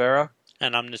 Jose Rivera.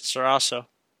 And I'm Nick Sarasso.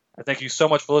 And thank you so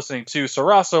much for listening to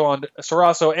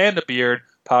Sarasso and the Beard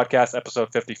podcast,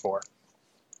 episode 54.